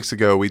couple of weeks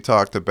ago we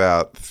talked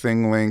about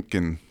ThingLink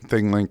and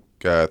ThingLink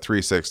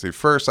 360.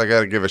 First, I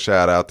got to give a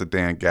shout out to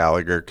Dan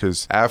Gallagher,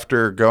 because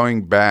after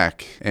going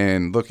back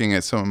and looking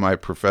at some of my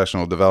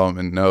professional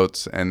development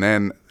notes and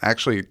then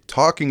actually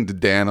talking to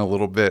Dan a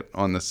little bit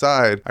on the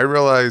side, I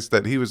realized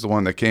that he was the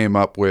one that came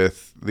up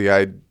with the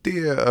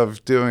idea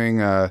of doing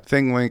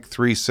ThingLink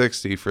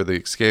 360 for the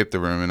Escape the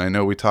Room. And I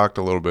know we talked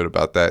a little bit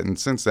about that. And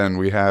since then,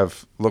 we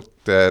have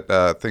looked at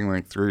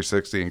ThingLink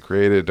 360 and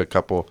created a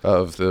couple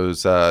of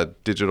those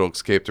digital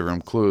Escape the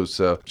Room clues.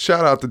 So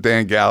shout out to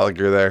Dan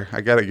Gallagher there.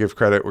 I got to give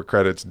credit where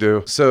credit's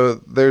due. So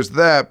there's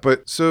that.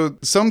 But so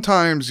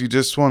sometimes you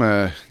just want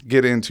to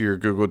get into your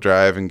Google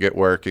Drive and get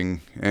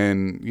working.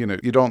 And,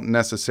 you don't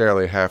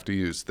necessarily have to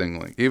use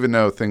ThingLink, even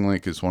though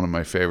ThingLink is one of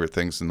my favorite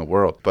things in the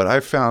world. But I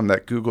found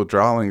that Google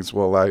Drawings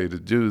will allow you to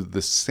do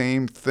the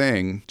same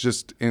thing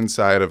just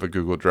inside of a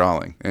Google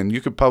Drawing. And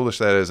you could publish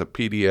that as a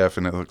PDF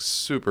and it looks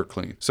super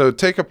clean. So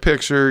take a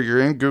picture,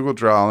 you're in Google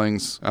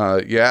Drawings,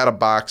 you add a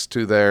box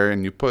to there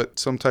and you put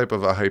some type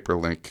of a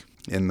hyperlink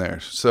in there.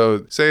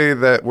 So say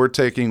that we're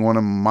taking one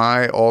of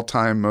my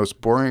all-time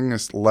most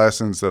boringest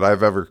lessons that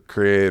I've ever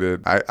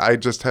created. I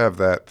just have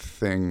that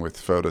thing with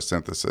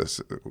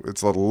photosynthesis.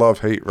 It's a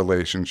love-hate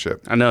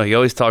relationship. I know, you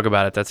always talk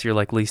about it. That's your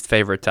like least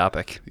favorite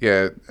topic.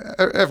 Yeah,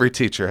 every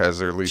teacher has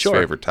their least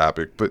favorite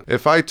topic. But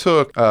if I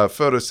took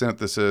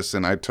photosynthesis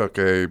and I took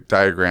a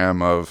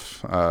diagram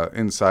of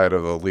inside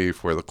of a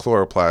leaf where the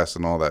chloroplast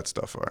and all that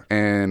stuff are,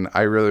 and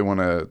I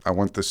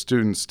want the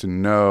students to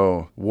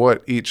know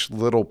what each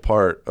little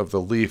part of the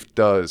leaf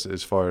does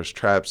as far as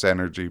traps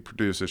energy,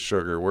 produces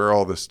sugar, where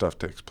all this stuff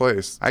takes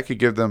place, I could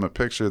give them a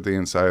picture of the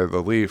inside of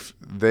the leaf.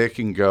 They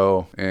can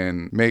go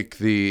and make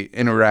the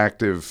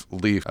interactive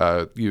leaf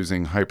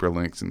using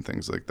hyperlinks and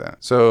things like that.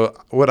 So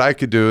what I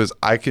could do is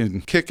I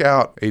can kick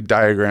out a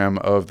diagram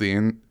of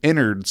the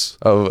innards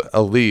of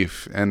a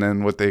leaf, and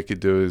then what they could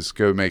do is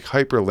go make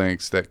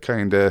hyperlinks that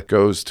kind of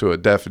goes to a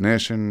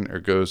definition or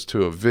goes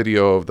to a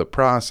video of the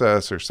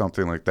process or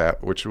something like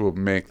that, which will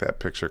make that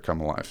picture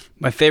come alive.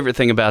 My favorite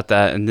thing about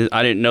that, and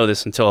I didn't know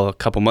this until a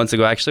couple months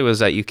ago actually, was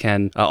that you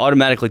can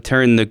automatically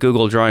turn the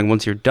Google drawing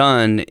once you're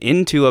done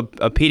into a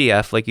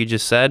PDF, like you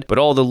just said, but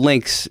all the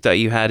links that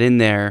you had in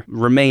there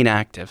remain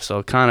active. So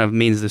it kind of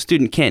means the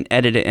student can't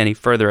edit it any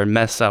further and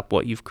mess up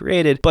what you've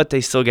created, but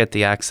they still get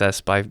the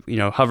access by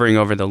hovering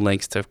over the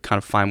links to kind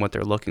of find what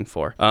they're looking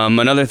for.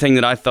 Another thing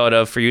that I thought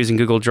of for using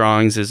Google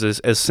Drawings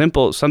is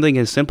something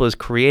as simple as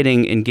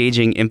creating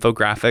engaging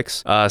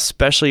infographics,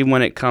 especially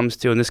when it comes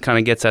to, and this kind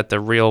of gets at the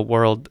real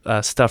world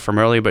stuff from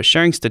earlier, but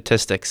sharing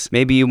statistics.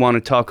 Maybe you want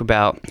to talk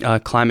about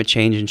climate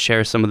change and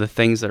share some of the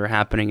things that are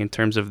happening in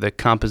terms of the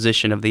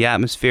composition of the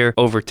atmosphere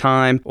over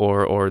time,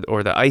 or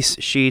the ice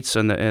sheets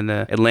in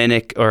the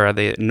Atlantic or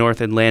the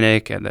North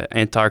Atlantic and the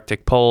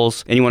Antarctic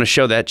poles, and you want to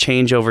show that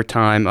change over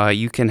time.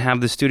 You can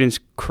have the students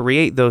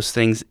create those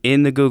things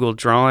in the Google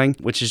drawing,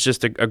 which is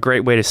just a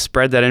great way to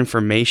spread that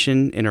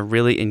information in a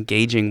really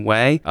engaging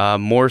way,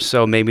 more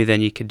so maybe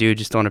than you could do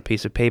just on a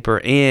piece of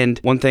paper. And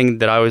one thing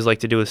that I always like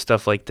to do with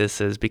stuff like this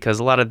is, because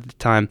a lot of the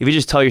time, if you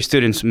just tell your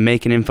students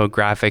make an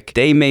infographic,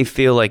 they may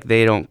feel like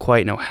they don't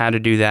quite know how to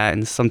do that,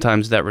 and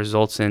sometimes that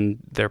results in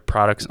their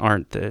products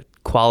aren't the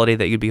quality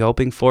that you'd be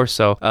hoping for.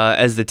 So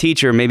as the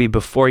teacher, maybe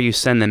before you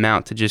send them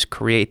out to just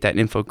create that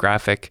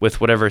infographic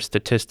with whatever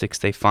statistics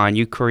they find,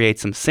 you create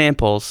some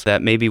samples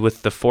that maybe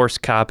with the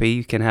forced copy,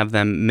 you can have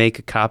them make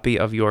a copy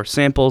of your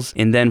samples,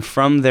 and then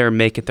from there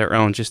make it their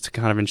own, just to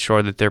kind of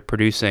ensure that they're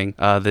producing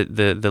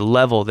the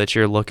level that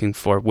you're looking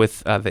for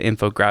with the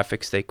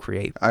infographics they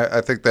create.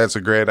 I think that's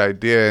a great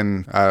idea.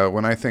 And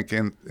when I think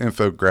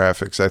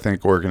infographics, I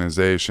think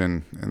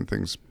organization and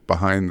things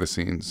behind the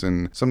scenes.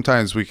 And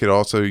sometimes we could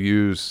also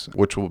use,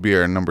 which will be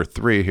our number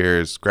 3 here,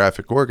 is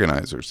graphic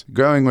organizers.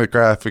 Going with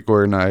graphic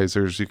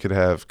organizers, you could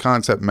have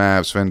concept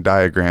maps, Venn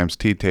diagrams,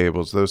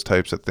 T-tables, those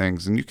types of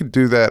things. And you can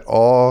do that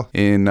all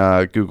in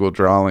Google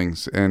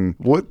Drawings. And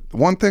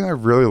one thing I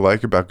really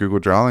like about Google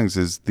Drawings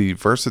is the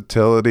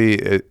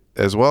versatility,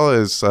 as well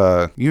as,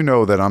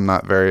 that I'm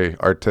not very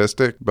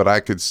artistic, but I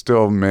could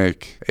still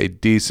make a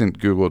decent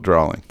Google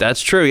drawing.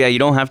 That's true. Yeah, you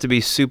don't have to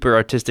be super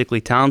artistically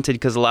talented,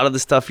 because a lot of the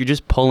stuff you're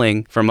just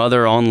pulling from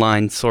other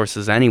online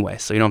sources anyway.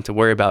 So you don't have to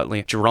worry about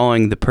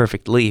drawing the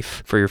perfect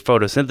leaf for your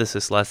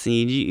photosynthesis lesson.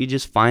 You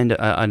just find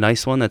a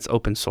nice one that's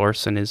open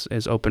source and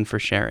is open for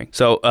sharing.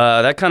 So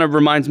that kind of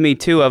reminds me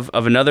too of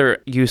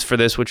another use for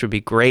this, which would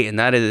be great. And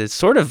that is, it's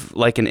sort of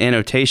like an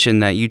annotation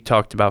that you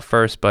talked about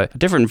first, but a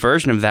different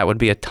version of that would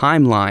be a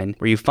timeline,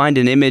 where you find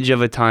an image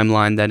of a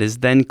timeline that is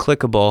then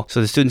clickable,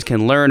 so the students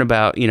can learn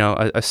about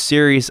a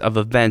series of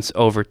events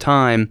over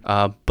time,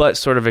 but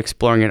sort of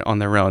exploring it on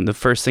their own. The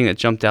first thing that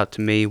jumped out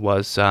to me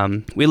was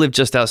we live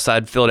just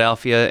outside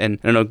Philadelphia, and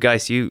I don't know,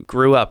 guys, you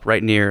grew up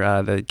right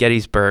near the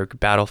Gettysburg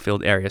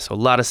battlefield area, so a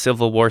lot of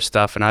Civil War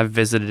stuff, and I've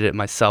visited it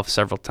myself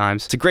several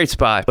times. It's a great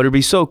spot, but it'd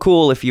be so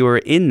cool if you were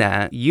in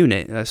that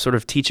unit, sort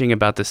of teaching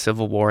about the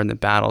Civil War and the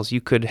battles. You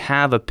could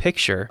have a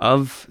picture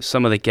of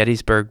some of the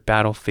Gettysburg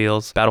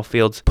battlefields,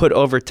 put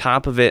over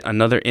top of it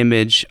another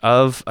image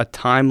of a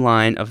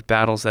timeline of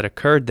battles that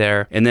occurred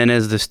there. And then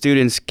as the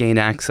students gain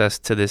access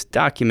to this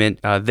document,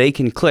 they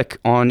can click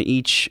on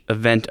each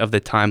event of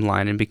the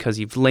timeline. And because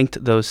you've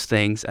linked those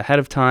things ahead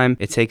of time,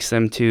 it takes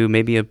them to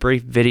maybe a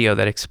brief video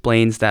that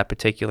explains that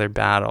particular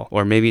battle.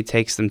 Or maybe it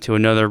takes them to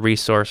another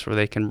resource where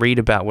they can read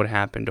about what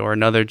happened, or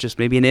another, just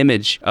maybe an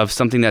image of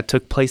something that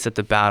took place at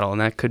the battle. And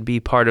that could be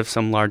part of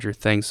some larger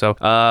thing. So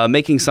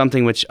making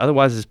something which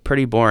otherwise is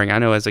pretty boring. I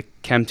know as a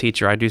chem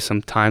teacher, I do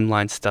some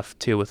timeline stuff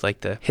too, with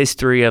like the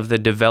history of the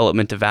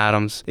development of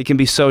atoms. It can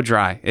be so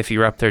dry if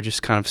you're up there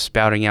just kind of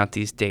spouting out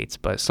these dates,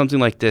 but something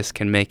like this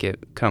can make it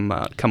come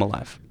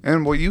alive.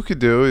 And what you could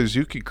do is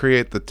you could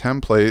create the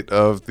template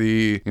of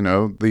the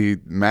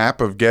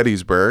map of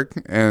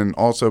Gettysburg and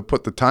also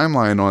put the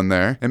timeline on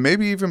there and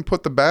maybe even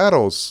put the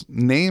battles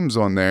names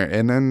on there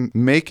and then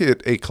make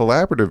it a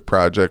collaborative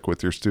project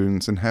with your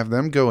students and have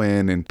them go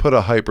in and put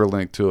a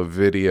hyperlink to a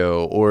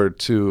video or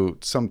to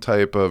some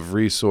type of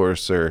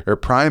resource or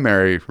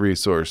primary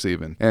resource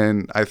even.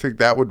 And I think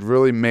that would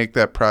really make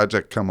that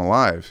project come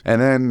alive.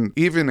 And then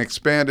even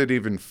expand it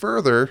even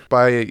further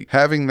by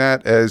having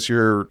that as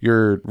your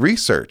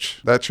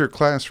research. That's your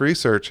class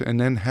research, and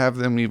then have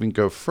them even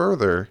go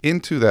further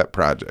into that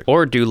project.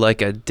 Or do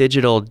like a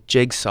digital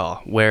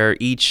jigsaw where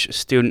each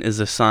student is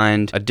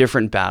assigned a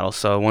different battle.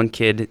 So one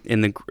kid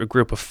in the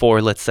group of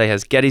 4, let's say,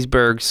 has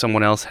Gettysburg,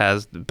 someone else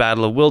has the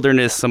Battle of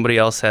Wilderness, somebody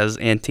else has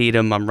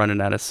Antietam. I'm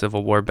running out of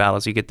Civil War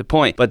battles, you get the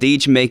point. But they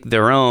each make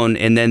their own,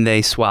 and then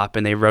they swap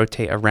and they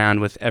rotate around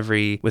with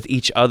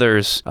each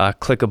other's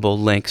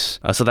clickable links.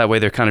 So that way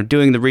they're kind of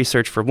doing the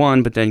research for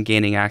one, but then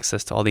gaining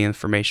access to all the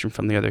information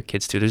from the other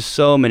kids too. There's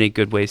so many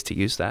good ways to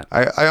use that.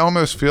 I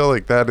almost feel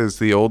like that is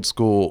the old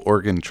school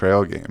Oregon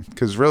Trail game,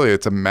 because really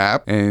it's a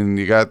map and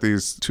you got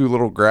these 2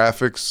 little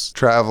graphics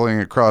traveling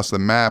across the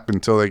map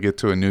until they get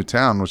to a new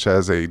town which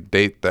has a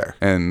date there,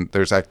 and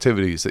there's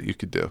activities that you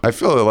could do. I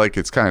feel like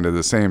it's kind of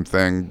the same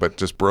thing but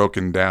just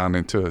broken down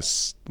into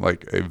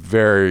a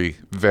very,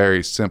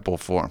 very simple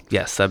form.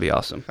 Yes, that'd be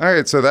awesome. All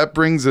right, so that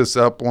brings us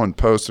up on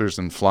posters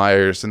and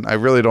flyers, and I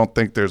really don't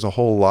think there's a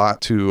whole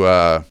lot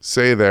to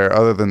say there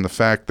other than the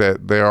fact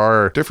that there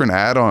are different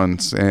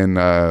add-ons and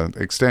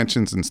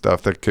extensions and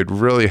stuff that could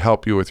really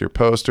help you with your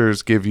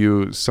posters, give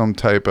you some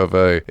type of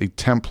a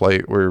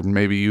template where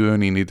maybe you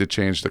only need to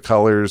change the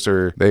colors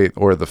or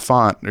the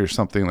font or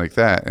something like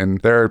that. And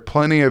there are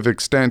plenty of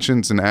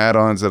extensions and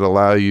add-ons that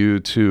allow you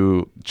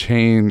to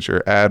change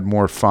or add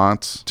more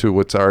fonts to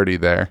what's already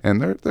there.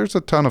 And there's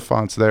a ton of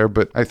fonts there,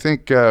 but I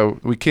think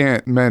we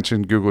can't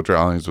mention Google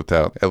Drawings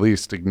without at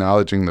least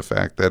acknowledging the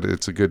fact that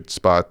it's a good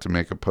spot to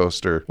make a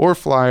poster or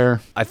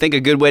flyer. I think a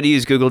good way to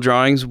use Google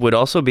Drawings would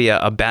also be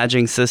a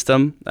badging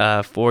system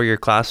for your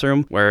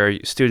classroom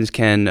where students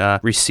can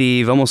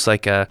receive almost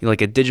like a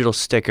digital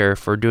sticker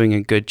for doing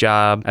a good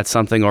job at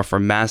something or for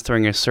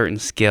mastering a certain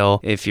skill.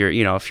 If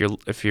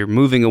you're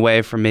moving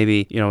away from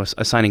maybe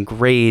assigning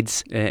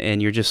grades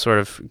and you're just sort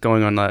of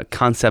going on a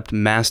concept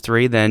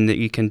mastery, then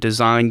you can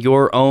design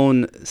your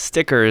own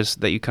stickers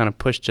that you kind of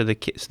push to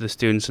the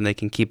students, and they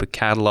can keep a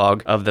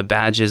catalog of the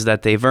badges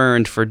that they've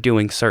earned for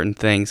doing certain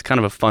things. Kind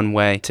of a fun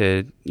way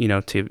to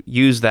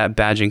use that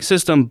badging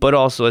system, but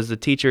also as the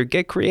teacher,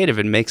 get creative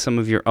and make some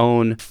of your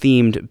own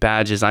themed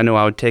badges. I know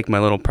I would take my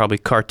little probably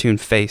cartoon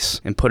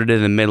face and put it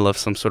in the middle of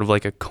some sort of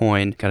like a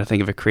coin. Gotta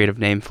think of a creative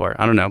name for it.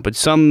 I don't know, but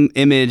some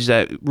image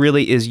that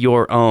really is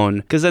your own,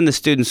 because then the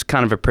students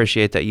kind of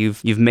appreciate that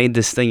you've made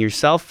this thing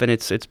yourself and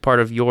it's part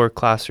of your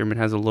classroom and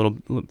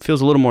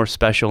feels a little more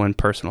special and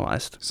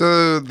personalized.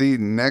 So the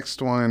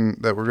next one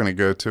that we're going to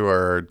go to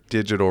are our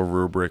digital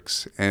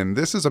rubrics, and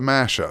this is a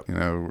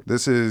mashup.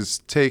 This is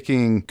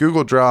taking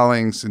Google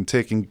Drawings and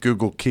taking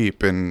Google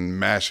Keep and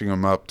mashing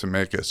them up to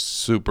make a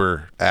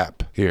super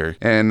app here.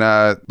 And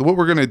what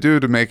we're going to do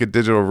to make a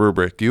digital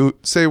rubric, you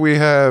say we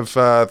have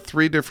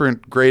 3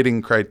 different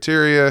grading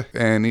criteria,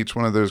 and each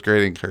one of those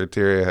grading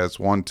criteria has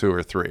 1, 2,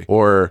 or 3,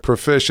 or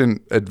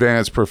proficient,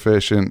 advanced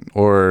proficient,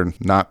 or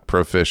not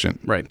proficient,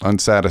 right?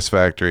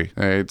 Unsatisfactory.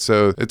 All right,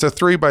 so it's a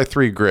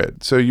 3x3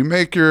 grid. So you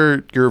make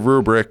your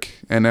rubric,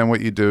 and then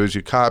what you do is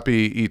you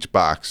copy each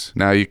box.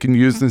 Now you can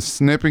use the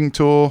snipping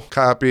tool,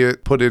 copy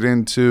it, put it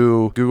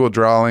into Google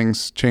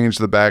Drawings, change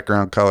the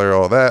background color,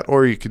 all that,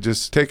 or you could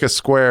just take a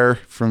square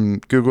from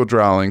Google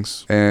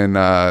Drawings and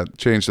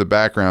change the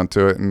background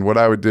to it. And what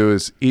I would do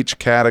is each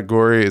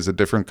category is a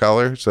different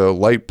color. So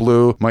light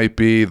blue might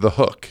be the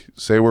hook.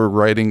 Say we're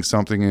writing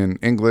something in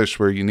English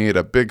where you need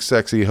a big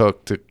sexy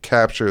hook to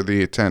capture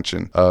the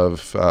attention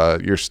of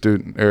your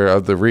student or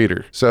of the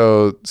reader.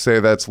 So say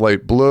that's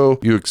light blue.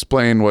 You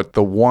explain what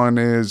the 1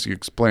 is. You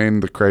explain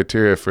the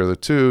criteria for the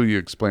 2. You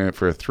explain it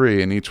for a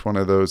 3. And each one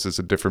of those is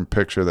a different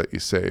picture that you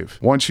save.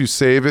 Once you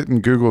save it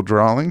in Google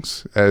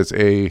Drawings as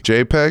a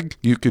JPEG,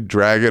 you could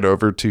drag it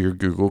over to your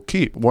Google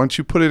Keep. Once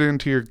you put it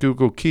into your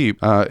Google Keep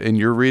and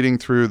you're reading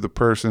through the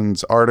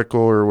person's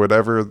article or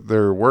whatever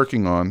they're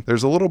working on,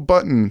 there's a little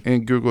button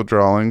in Google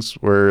Drawings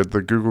where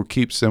the Google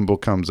Keep symbol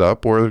comes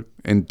up, or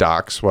in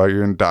Docs, while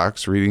you're in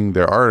Docs reading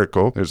their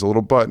article, there's a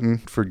little button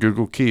for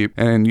Google Keep,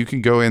 and you can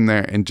go in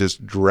there and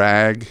just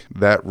drag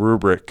that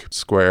rubric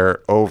square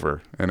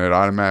over, and it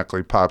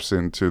automatically pops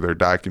into their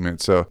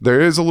document. So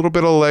there is a little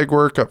bit of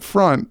legwork up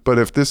front, but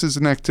if this is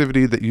an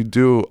activity that you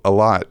do a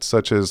lot,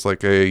 such as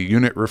like a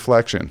unit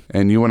reflection,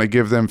 and you want to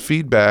give them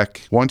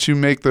feedback, once you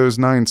make those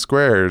 9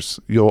 squares,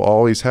 you'll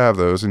always have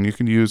those, and you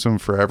can use them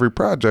for every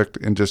project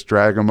and just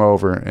drag them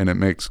over, and it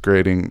makes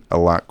grading a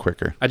lot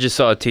quicker. I just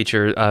saw a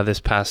teacher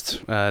this past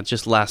post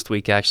just last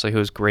week, actually, who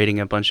was grading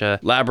a bunch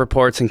of lab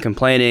reports and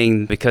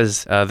complaining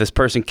because this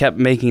person kept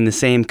making the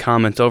same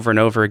comments over and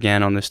over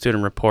again on the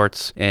student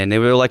reports, and they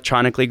were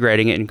electronically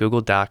grading it in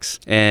Google Docs.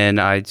 And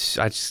I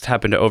just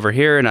happened to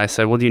overhear, and I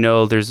said, well, do you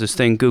know there's this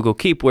thing, Google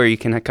Keep, where you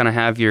can kind of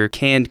have your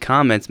canned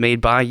comments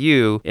made by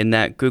you in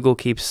that Google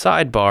Keep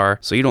sidebar,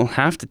 so you don't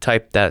have to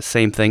type that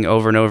same thing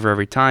over and over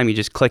every time. You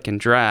just click and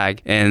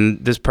drag.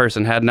 And this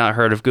person had not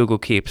heard of Google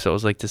Keep, so it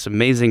was like this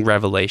amazing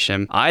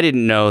revelation. I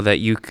didn't know that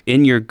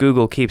in your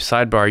Google Keep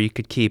sidebar, you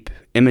could keep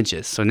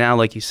images. So now,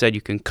 like you said,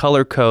 you can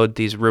color code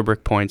these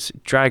rubric points,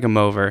 drag them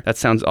over. That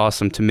sounds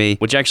awesome to me,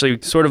 which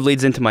actually sort of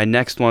leads into my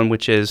next one,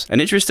 which is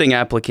an interesting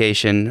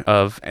application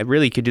of,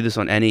 really you could do this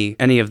on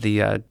any of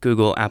the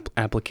Google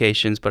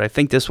applications, but I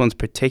think this one's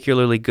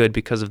particularly good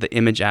because of the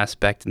image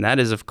aspect, and that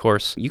is, of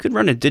course, you could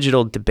run a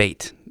digital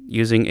debate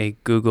using a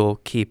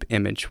Google Keep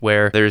image,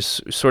 where there's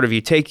sort of,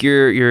 you take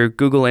your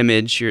Google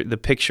image, the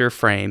picture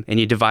frame, and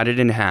you divide it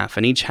in half,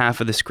 and each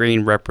half of the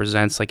screen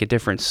represents like a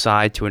different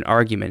side to an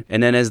argument.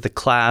 And then as the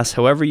class,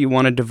 however you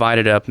want to divide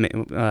it up,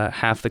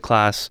 half the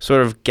class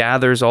sort of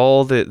gathers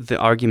all the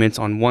arguments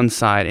on one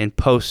side and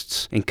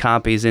posts and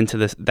copies into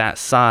that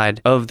side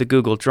of the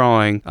Google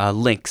drawing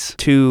links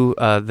to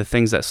the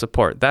things that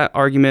support that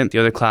argument. The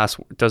other class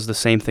does the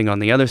same thing on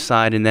the other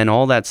side, and then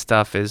all that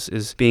stuff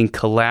is being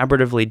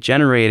collaboratively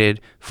generated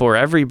for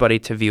everybody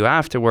to view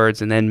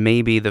afterwards. And then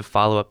maybe the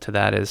follow-up to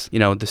that is,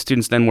 the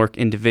students then work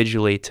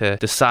individually to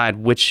decide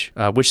which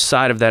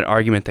side of that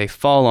argument they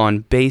fall on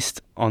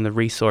based on the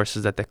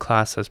resources that the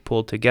class has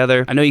pulled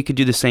together. I know you could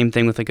do the same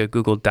thing with like a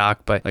Google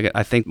Doc, but like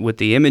I think with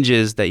the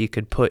images that you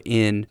could put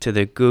into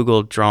the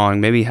Google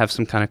drawing, maybe have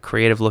some kind of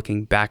creative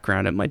looking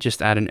background, it might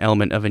just add an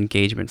element of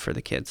engagement for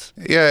the kids.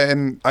 Yeah,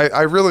 and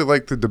I really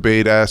like the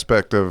debate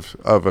aspect of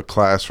a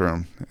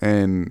classroom.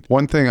 And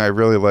one thing I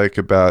really like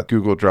about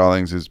Google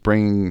Drawings is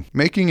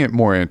making it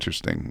more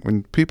interesting.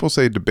 When people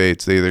say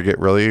debates, they either get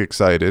really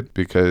excited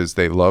because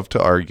they love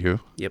to argue,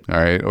 Yep.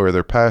 all right, or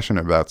they're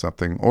passionate about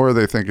something, or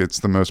they think it's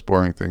the most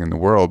boring thing in the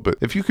world. But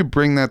if you could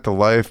bring that to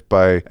life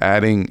by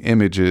adding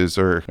images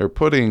or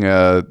putting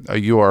a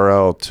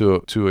URL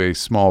to a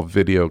small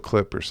video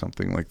clip or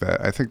something like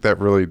that, I think that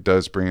really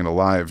does bring it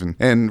alive.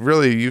 And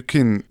really, you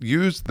can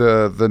use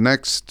the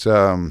next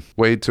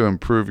way to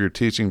improve your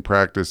teaching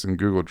practice in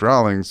Google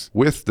Drawings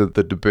with the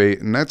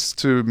debate, and that's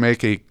to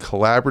make a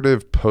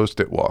collaborative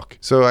post-it walk.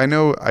 So I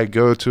know I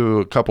go to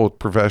a couple of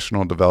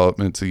professional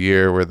developments a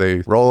year where they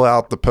roll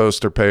out the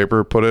poster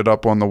paper, put it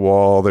up on the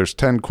wall. There's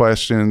 10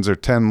 questions or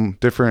 10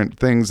 different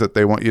things that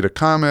they want you to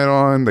comment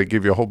on. They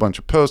give you a whole bunch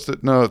of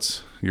post-it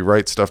notes. You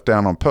write stuff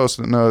down on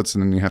post-it notes,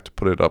 and then you have to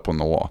put it up on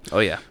the wall. Oh,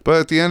 yeah. But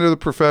at the end of the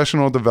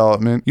professional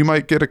development, you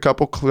might get a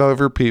couple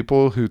clever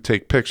people who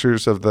take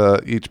pictures of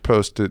each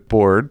post-it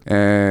board,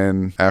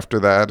 and after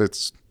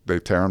that, they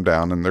tear them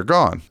down and they're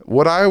gone.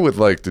 What I would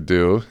like to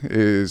do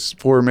is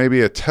for maybe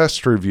a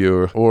test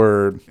review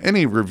or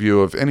any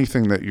review of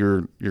anything that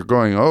you're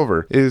going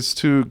over is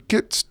to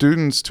get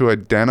students to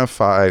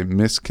identify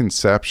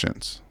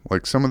misconceptions,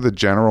 like some of the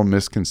general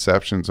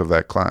misconceptions of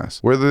that class.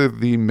 What are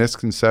the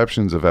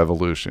misconceptions of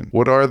evolution?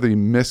 What are the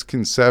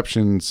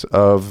misconceptions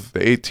of the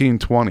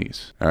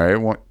 1820s?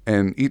 All right.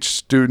 And each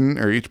student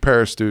or each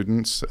pair of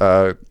students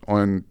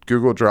on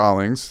Google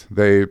Drawings,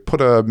 they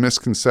put a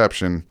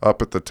misconception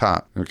up at the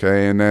top.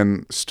 Okay. And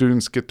then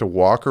students get to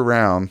walk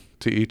around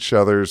to each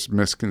other's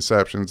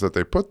misconceptions that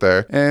they put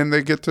there, and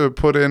they get to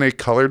put in a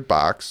colored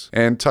box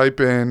and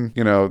type in,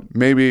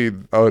 maybe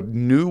a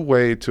new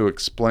way to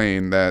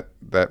explain that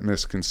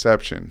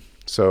misconception.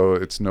 So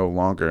it's no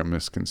longer a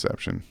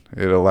misconception.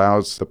 It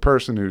allows the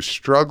person who's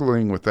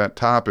struggling with that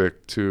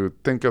topic to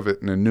think of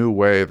it in a new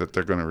way that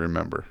they're going to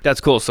remember. That's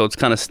cool. So it's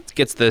kind of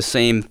gets the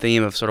same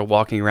theme of sort of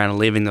walking around and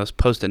leaving those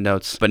post-it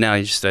notes, but now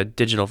it's just a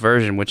digital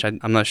version, which I'm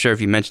not sure if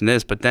you mentioned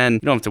this, but then you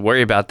don't have to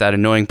worry about that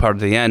annoying part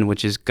of the end,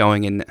 which is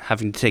going and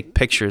having to take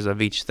pictures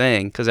of each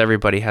thing, because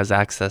everybody has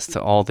access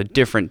to all the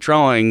different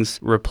drawings,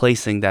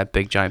 replacing that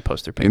big giant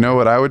poster paper. You know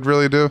what I would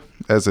really do?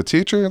 As a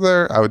teacher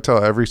there, I would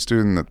tell every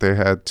student that they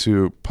had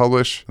to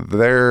publish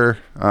their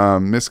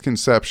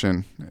misconception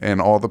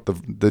and all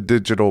the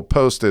digital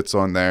post-its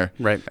on there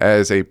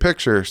as a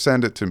picture,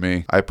 send it to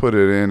me. I put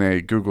it in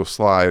a Google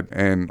slide,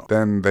 and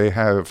then they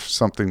have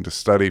something to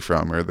study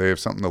from, or they have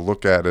something to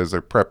look at as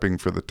they're prepping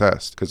for the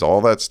test, because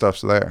all that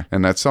stuff's there.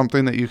 And that's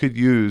something that you could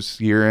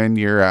use year in,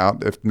 year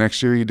out. If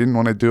next year you didn't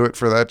want to do it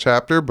for that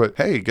chapter, but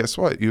hey, guess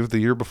what? You have the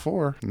year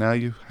before. Now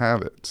you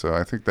have it. So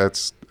I think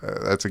that's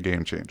a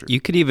game changer.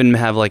 You could even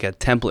have like a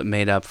template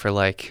made up for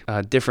like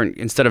different,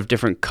 instead of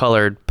different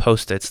colored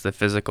post-its, the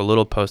physical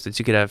little post-its,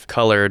 you could have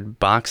colored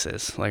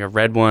boxes, like a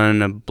red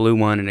one, a blue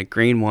one, and a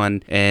green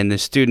one. And the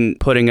student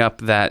putting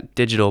up that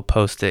digital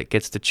post-it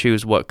gets to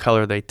choose what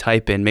color they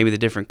type in. Maybe the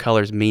different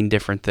colors mean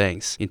different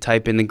things. You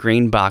type in the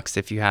green box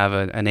if you have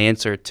an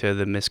answer to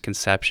the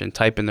misconception.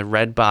 Type in the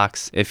red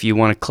box if you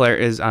want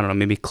to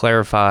maybe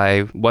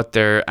clarify what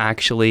they're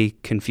actually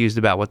confused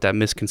about, what that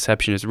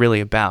misconception is really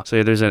about.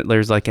 So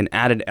there's like like an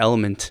added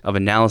element of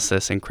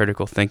analysis and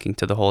critical thinking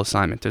to the whole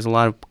assignment. There's a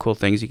lot of cool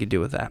things you could do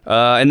with that.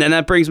 And then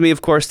that brings me,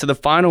 of course, to the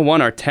final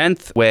one, our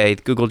 10th way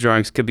Google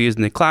Drawings could be used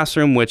in the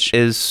classroom, which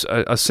is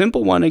a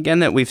simple one, again,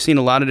 that we've seen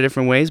a lot of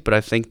different ways, but I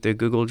think the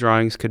Google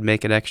Drawings could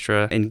make it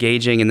extra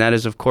engaging, and that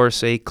is, of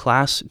course, a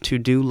class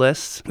to-do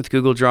list. With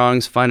Google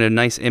Drawings, find a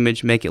nice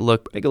image, make it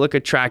look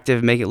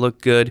attractive, make it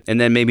look good,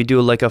 and then maybe do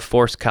like a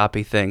force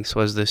copy thing. So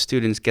as the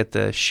students get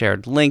the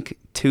shared link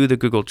to the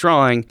Google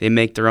Drawing, they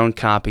make their own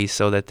copies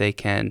so that they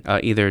can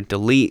either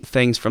delete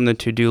things from the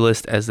to-do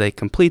list as they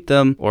complete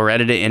them or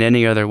edit it in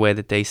any other way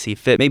that they see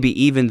fit. Maybe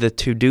even the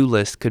to-do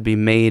list could be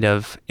made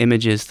of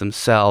images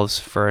themselves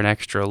for an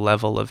extra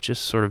level of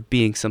just sort of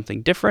being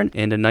something different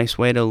and a nice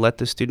way to let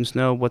the students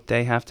know what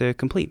they have to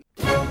complete.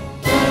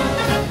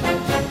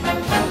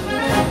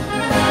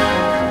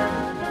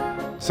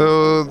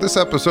 So this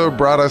episode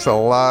brought us a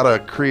lot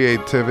of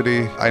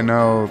creativity. I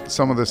know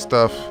some of the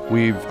stuff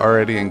we've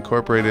already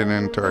incorporated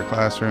into our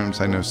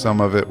classrooms. I know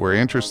some of it we're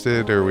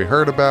interested or we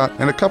heard about,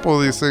 and a couple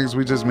of these things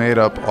we just made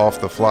up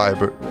off the fly.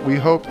 But we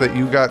hope that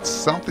you got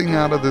something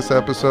out of this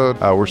episode.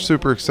 We're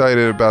super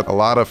excited about a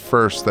lot of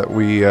firsts that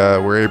we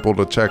were able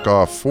to check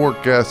off. 4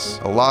 guests,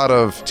 a lot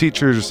of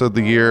teachers of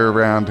the year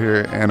around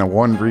here, and a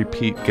 1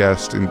 repeat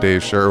guest in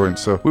Dave Sherwin.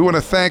 So we want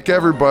to thank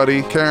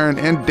everybody, Karen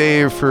and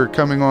Dave, for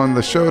coming on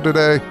the show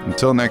today.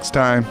 Until next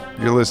time,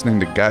 you're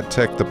listening to Got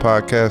Tech, the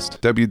podcast,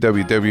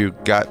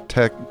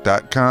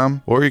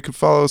 www.gottech.com, or you can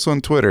follow us on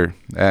Twitter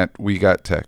 @WeGotTech.